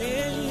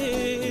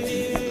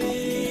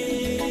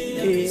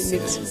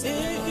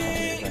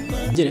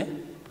 Gire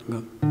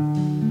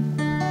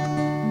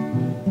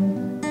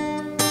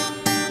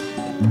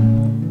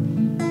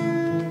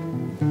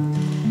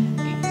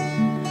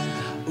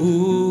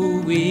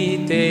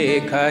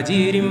Uwiteka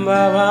agira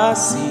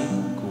imbabazi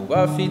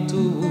kuba afite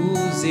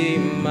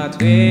ubuzima,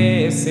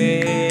 twese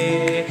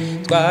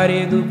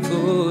twari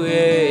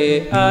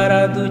dupfuye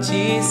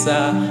aradukiza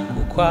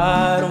kuko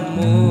ari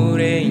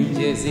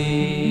umurengezi.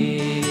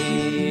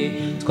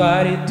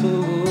 twari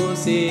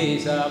tubuze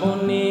ijambo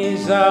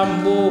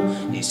n'ijambo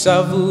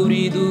ishavu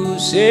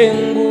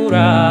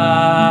ridushengura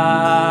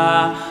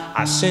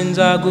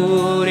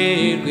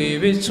ashenjagurirwa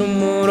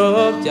ibicumuro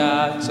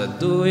byacu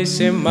aduha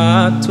ishema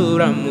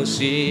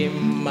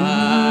turamushima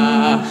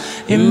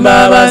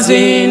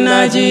imbabazi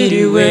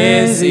nagiriwe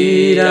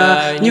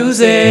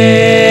ziranyuze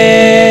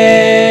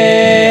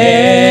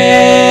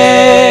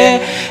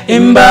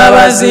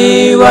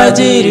imbabazi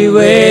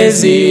wagiriwe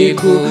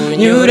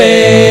zikunyure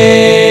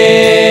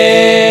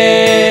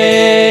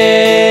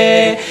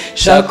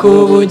shaka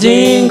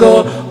ubugingo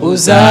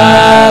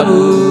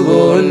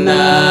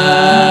uzabubona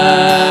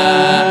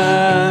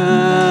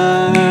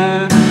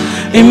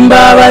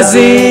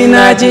imbabazi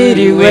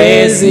nagiriwe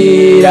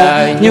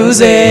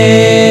ziranyuze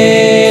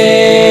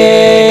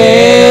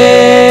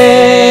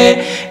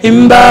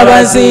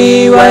imbabazi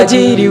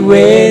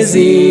wagiriwe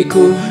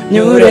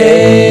zikunyure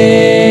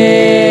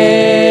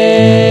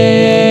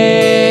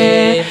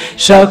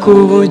shaka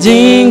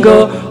ubugingo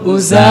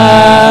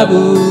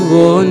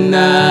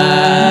uzabubona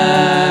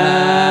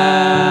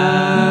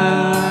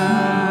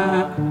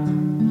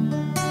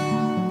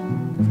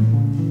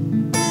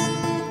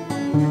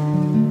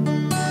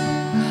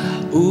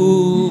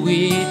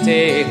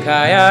Uwiteka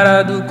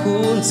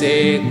yaradukunze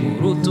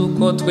kuruta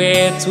uko twe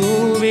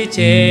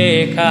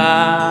tubikeka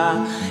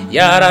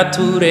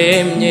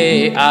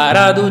yaraturemye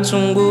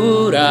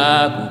araducungura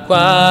kuko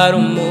ari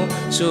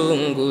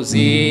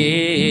umucunguzi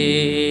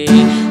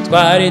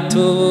twari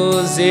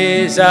tubuze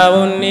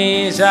ijambo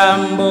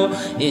n'ijambo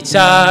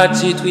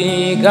icyacu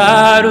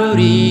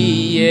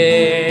twigaruriye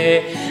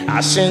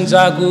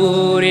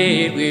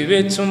ashenjagurirwa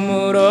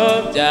ibicumuro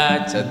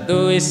byacu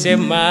aduha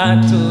ishema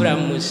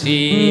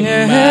turamushima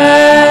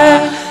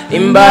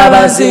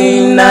imbabazi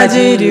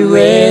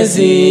nagiriwe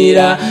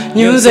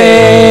ziranyuze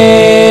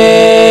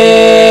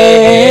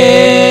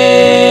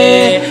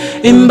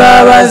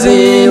imbabazi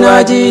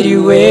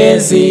wagiriwe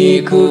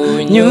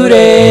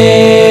zikunyure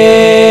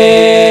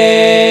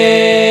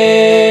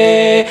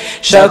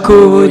shaka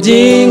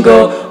ubugingo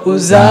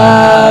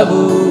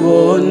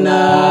uzabubona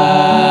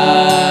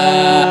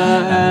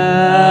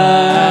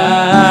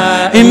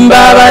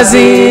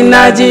imbabazi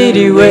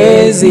nagiriwe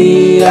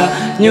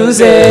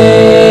ziranyuze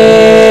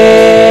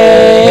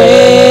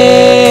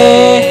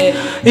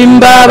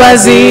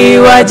imbabazi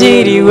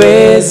wagiriwe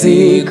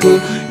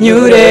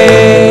zikunyure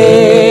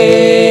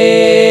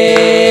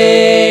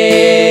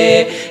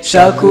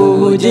shaka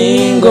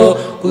ubugingo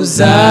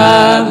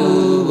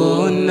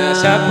uzabubona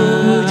shaka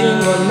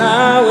ubugingo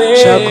nawe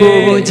shaka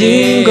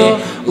ubugingo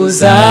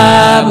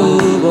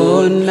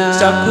uzabubona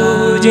shaka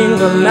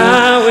ubugingo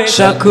nawe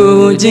shaka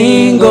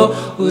ubugingo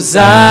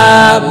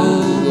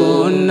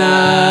uzabubona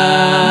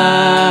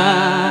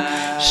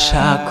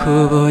shaka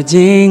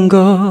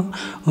ubugingo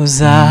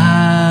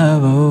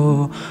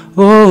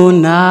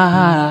uzabubona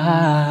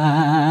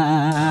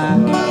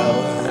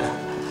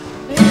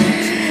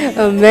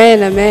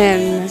amen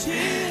amen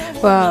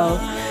wow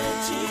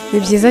ni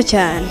byiza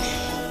cyane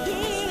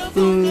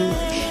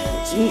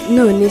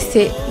none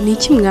se ni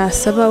iki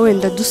mwasaba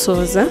wenda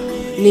dusoza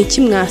ni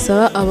iki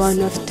mwasaba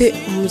abantu bafite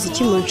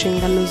umuziki mu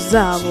nshingano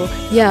zabo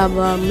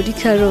yaba muri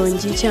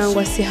Karongi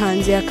cyangwa se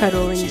hanze ya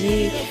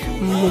Karongi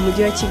mu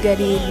mujyi wa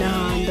Kigali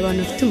n'ahandi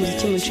abantu bafite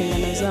umuziki mu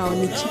nshingano zabo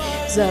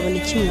ni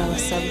iki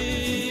mwabasaba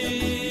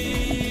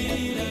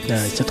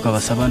icyo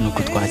twabasaba ni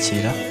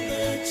ukutwakira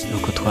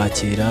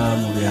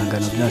mu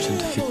bihangano byacu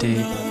dufite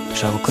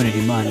dushaka gukorera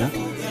Imana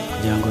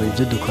kugira ngo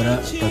ibyo dukora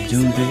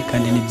babyumve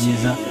kandi ni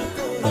byiza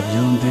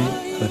babyumve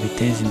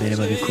babiteze imbere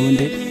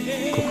babikunde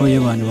kuko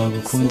iyo abantu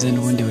bagukunze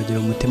n'ubundi bagira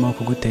umutima wo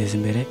kuguteza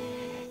imbere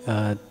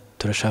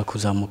turashaka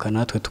kuzamuka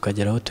natwe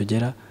tukagera aho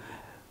tugera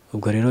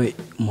ubwo rero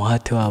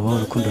umuhate wabo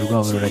urukundo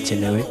rwabo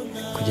rurakenewe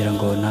kugira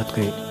ngo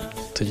natwe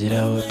tugere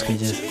aho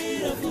twigeze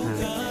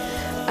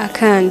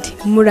akandi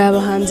muri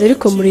abahanzi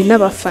ariko muri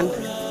n'abafana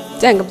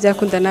byanga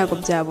byakunda ntago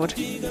byabura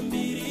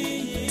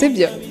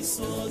sibyo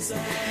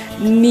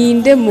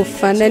ninde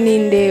mufana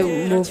ninde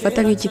mufata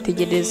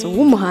nk'ikitegererezo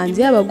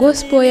w'umuhanzi yaba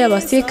gospel yaba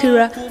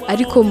secular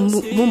ariko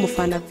mu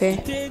mufana pe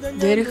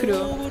dore kuri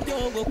wowe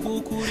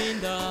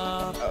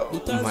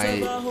umpaye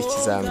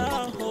ikizami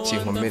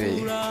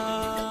kinkomereye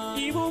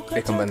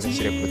reka mbanze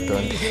nshyire ku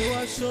rutonde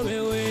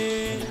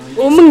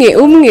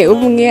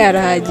umwe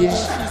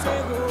arahagije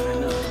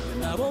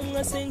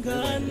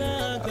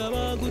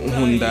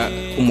nkunda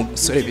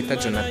umusore bita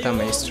Jonathan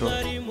Maestro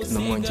ni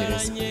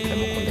umwongereza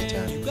ndamukunda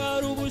cyane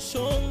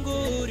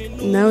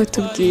nawe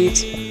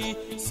tubwire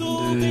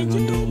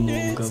nkunda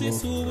umugabo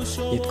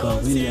yitwa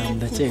William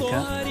ndakeka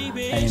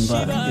ahimba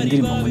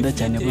indirimbo nkunda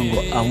cyane avuga ngo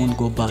I won't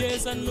go back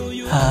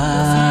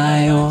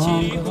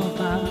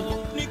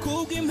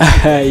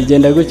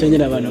igenda gutyo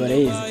nyine abantu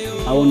barayizi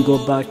I won't go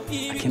back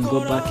I can go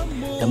back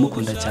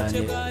ndamukunda cyane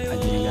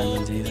agira inganzo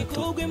nziza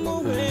tu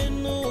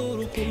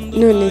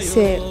none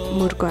se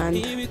mu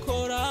Rwanda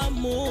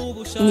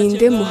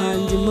ninde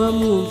muhanzi muba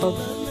mwumva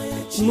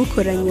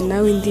mukoranye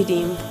nawe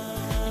indirimbo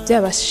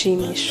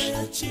byabashimisha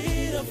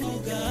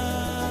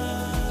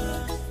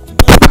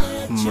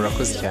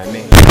murakoze cyane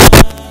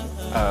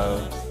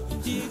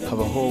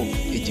habaho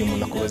igihe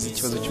umuntu akubaza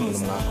ikibazo cy'umuntu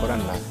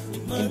mwakorana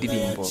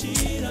indirimbo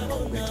ugahita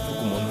uvuga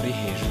umuntu uri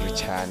hejuru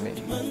cyane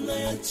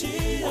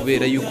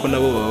kubera yuko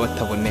nabo baba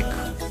bataboneka,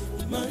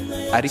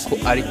 ariko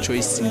ari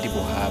choice ndi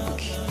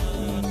buhabwe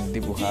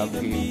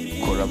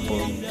korabo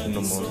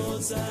n'umuntu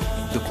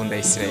dukunda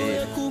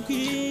Israel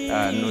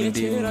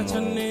n'undi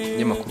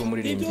munyamakuru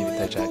umuririmbyi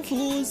bita Jack,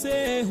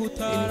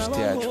 inshuti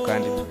yacu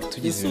kandi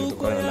tugize ibintu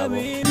dukorana nabo.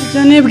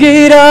 Ibyo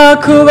nibwira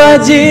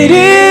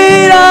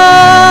kubagirira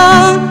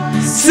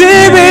si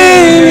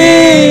bibi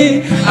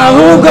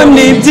ahubwo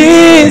ni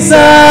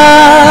byiza,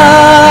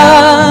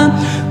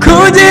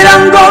 kugira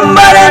ngo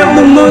mbare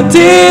mu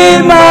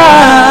mutima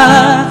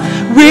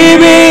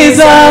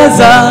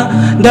w'ibizaza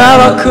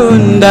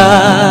ndabakunda.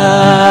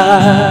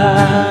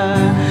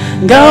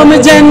 Ngaho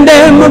mugende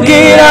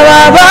mubwira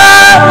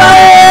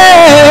abababaye,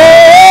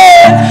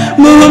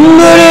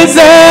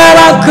 muhumurize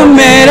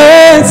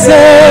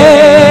abakomeretse,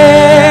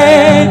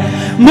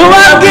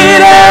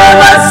 mubabwire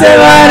bose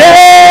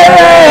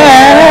barebe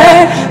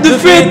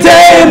dufite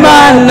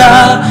Imana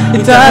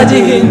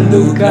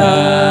itagihinduka.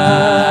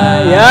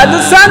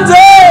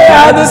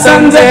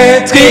 Yadusanze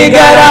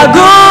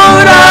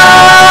twigaragura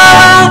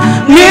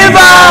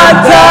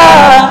nk'ibata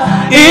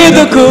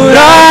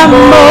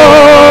idukuramo,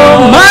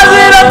 maze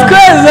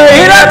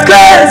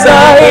iratweza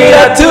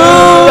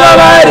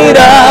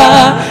iratubabarira,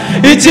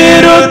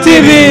 ikiruta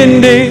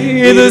ibindi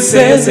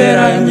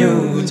idusezeranya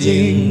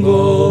ubugingo.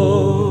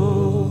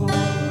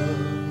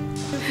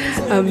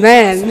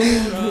 Amen.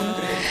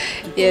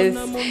 Yes.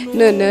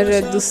 Noneho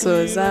rero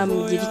dusoza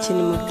mugira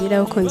ikintu mubwira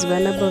abakunzi ba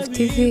Nabov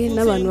TV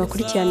n'abantu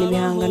bakurikirana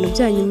ibihangano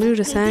byanyu muri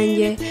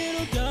rusange.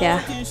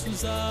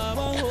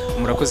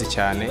 Murakoze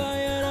cyane.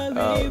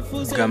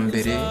 Bwa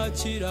mbere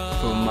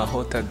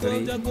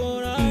mahotagari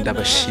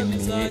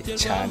ndabashimiye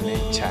cyane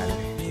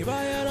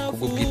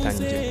kubwo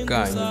bwitangire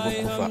bwanyu bwo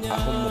kuva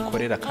aho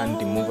mukorera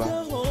kandi muba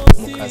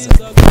mukaza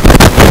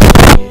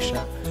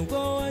kuganisha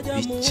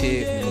bike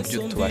mu byo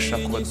tubasha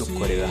kuba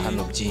dukorera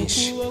hano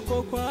byinshi.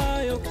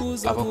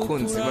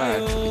 Abakunzi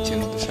bacu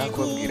ikintu dushaka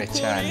kubabwira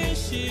cyane,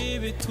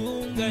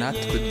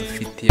 natwe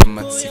dufitiye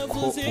amatsiko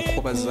uko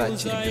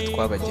bazakira ibyo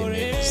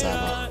twabageneye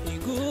kuzabaho.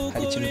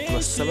 Hari ikintu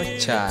tubasaba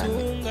cyane,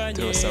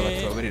 turabasaba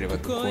tubabarire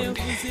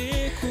badukunde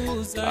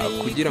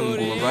kugira ngo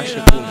babashe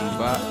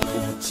kumva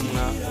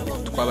ubutumwa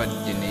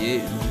twabageneye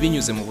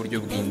binyuze mu buryo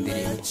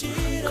bw'indirimbo,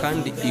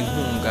 kandi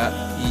inkunga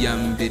ya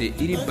mbere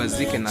iri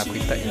basique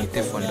nakwita unité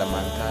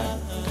fondamentale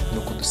no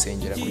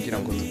kudusengera kugira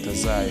ngo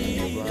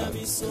tutazayoba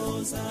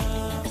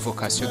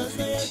vocation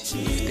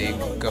dufite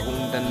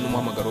gahunda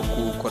n'umuhamagaro wo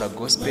gukora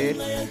gospel.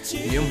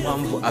 Niyo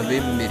mpamvu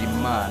abemera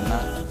Imana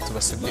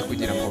tubasabye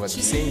kugira ngo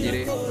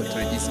badusengere,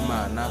 turagize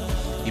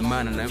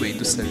Imana nayo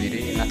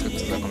bayidusabire, natwe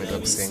tuzakomeza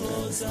gusenga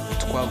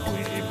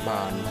twagurira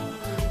impano.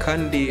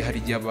 Kandi hari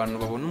igihe abantu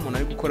babona umuntu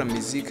ari gukora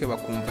muzike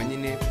bakumva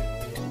nyine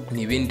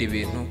n'ibindi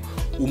bintu.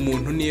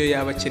 Umuntu niyo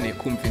yaba akeneye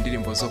kumva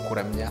indirimbo zo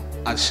kuramya,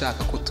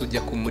 ashaka ko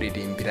tujya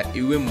kumuririmbira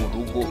iwe mu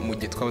rugo mu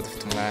gihe twaba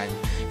dufite umwanya,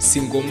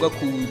 si ngombwa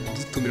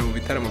kudutumira mu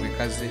bitaramo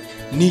bikaze.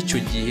 N'icyo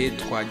gihe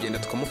twagenda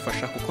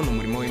tukamufasha kuko ni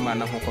umurimo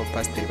w'Imana, nk'uko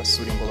abapasiteri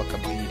basura ingo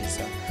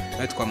bakabwiriza,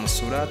 nawe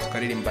twamusura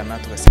tukaririmbana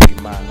tugasenga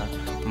Imana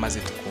maze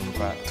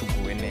tukumva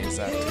tuguwe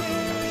neza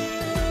turimo.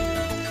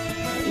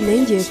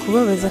 Nengeye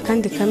kubabaza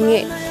kandi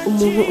kamwe,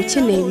 umuntu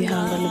ukeneye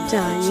ibihangano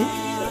byanyu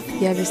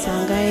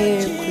yabisanga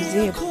he,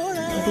 kuzihe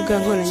mbuga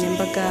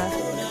nkoranyambaga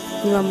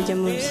niba mujya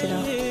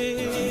mubishyiraho?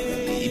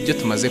 Ibyo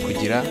tumaze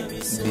kugira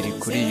biri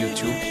kuri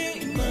YouTube,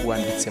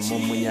 wanditsemo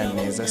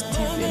Munyaneza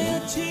Steven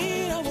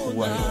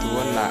wahita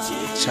ubona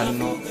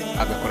channel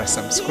agakora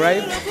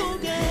subscribe,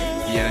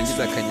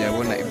 yarangiza akajya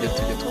abona ibyo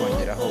tujya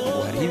twongeraho. Ubu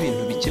hariho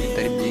ibintu bike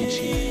bitari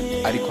byinshi,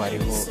 ariko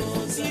hariho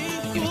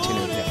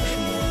ibikenewe byafasha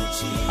umuntu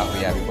aho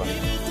yabibona.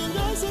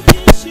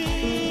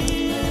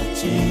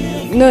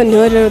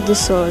 Noneho rero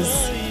dusoza,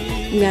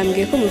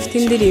 mwambwiye ko mufite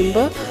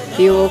indirimbo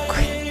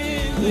y'ubukwe,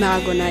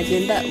 ntago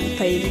nagenda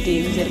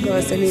mutayiririmbye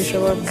rwose,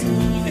 ntibishoboka.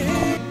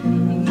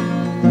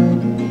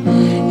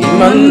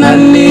 Imana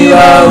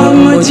niba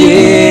umugisha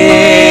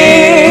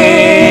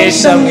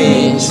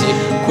mwinshi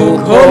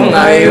kuko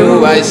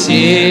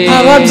mwayubashye,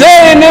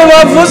 ababyeyi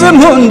ntibavuze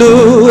impundu,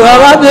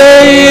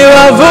 ababyeyi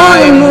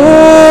bavuye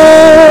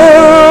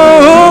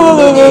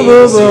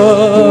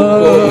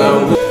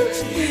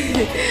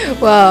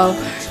Wow,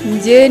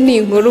 njye ni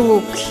inkuru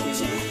ubukwe.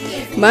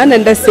 Mana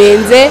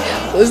ndasenze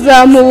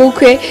uzampa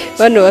ubukwe,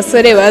 bano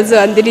basore baze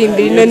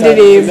bandirimbira ino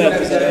ndirimbo.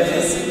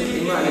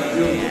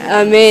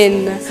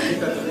 Amen.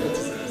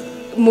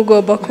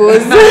 Mugomba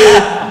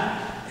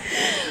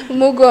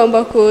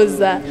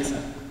kuza.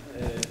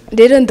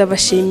 Rero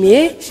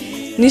ndabashimiye,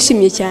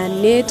 nishimiye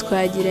cyane,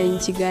 twagiranye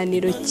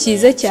ikiganiro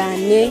cyiza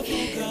cyane.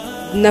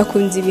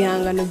 Nakunze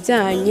ibihangano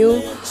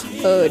byanyu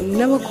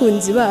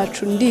n'abakunzi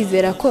bacu,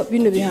 ndizera ko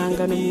bino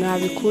bihangano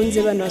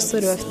mwabikunze. Bano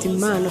basore bafite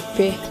impano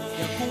pe,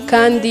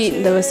 kandi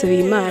ndabasaba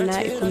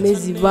Imana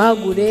ikomeze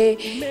ibagure,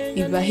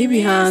 ibahe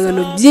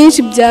ibihangano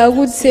byinshi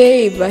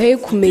byagutse, ibahe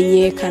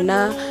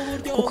kumenyekana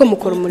kuko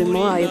mukora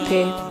umurimo wayo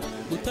pe.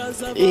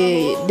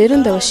 rero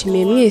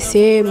ndabashimiye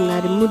mwese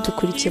mwari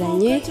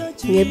mudukurikiranye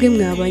mwebwe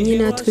mwabanye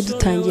natwe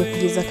dutangiye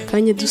kugeza aka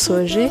kanya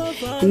dusoje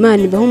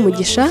Imana ibaho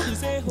umugisha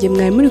njye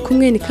mwari muri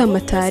kumwe ni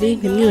Kamatari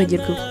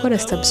ntimwibagirwe gukora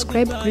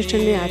subscribe kuri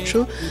channel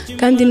yacu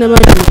kandi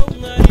n'abandi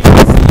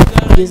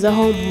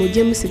kugezaho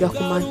mujye musiga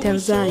commentaire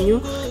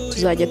zanyu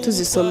tuzajya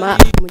tuzisoma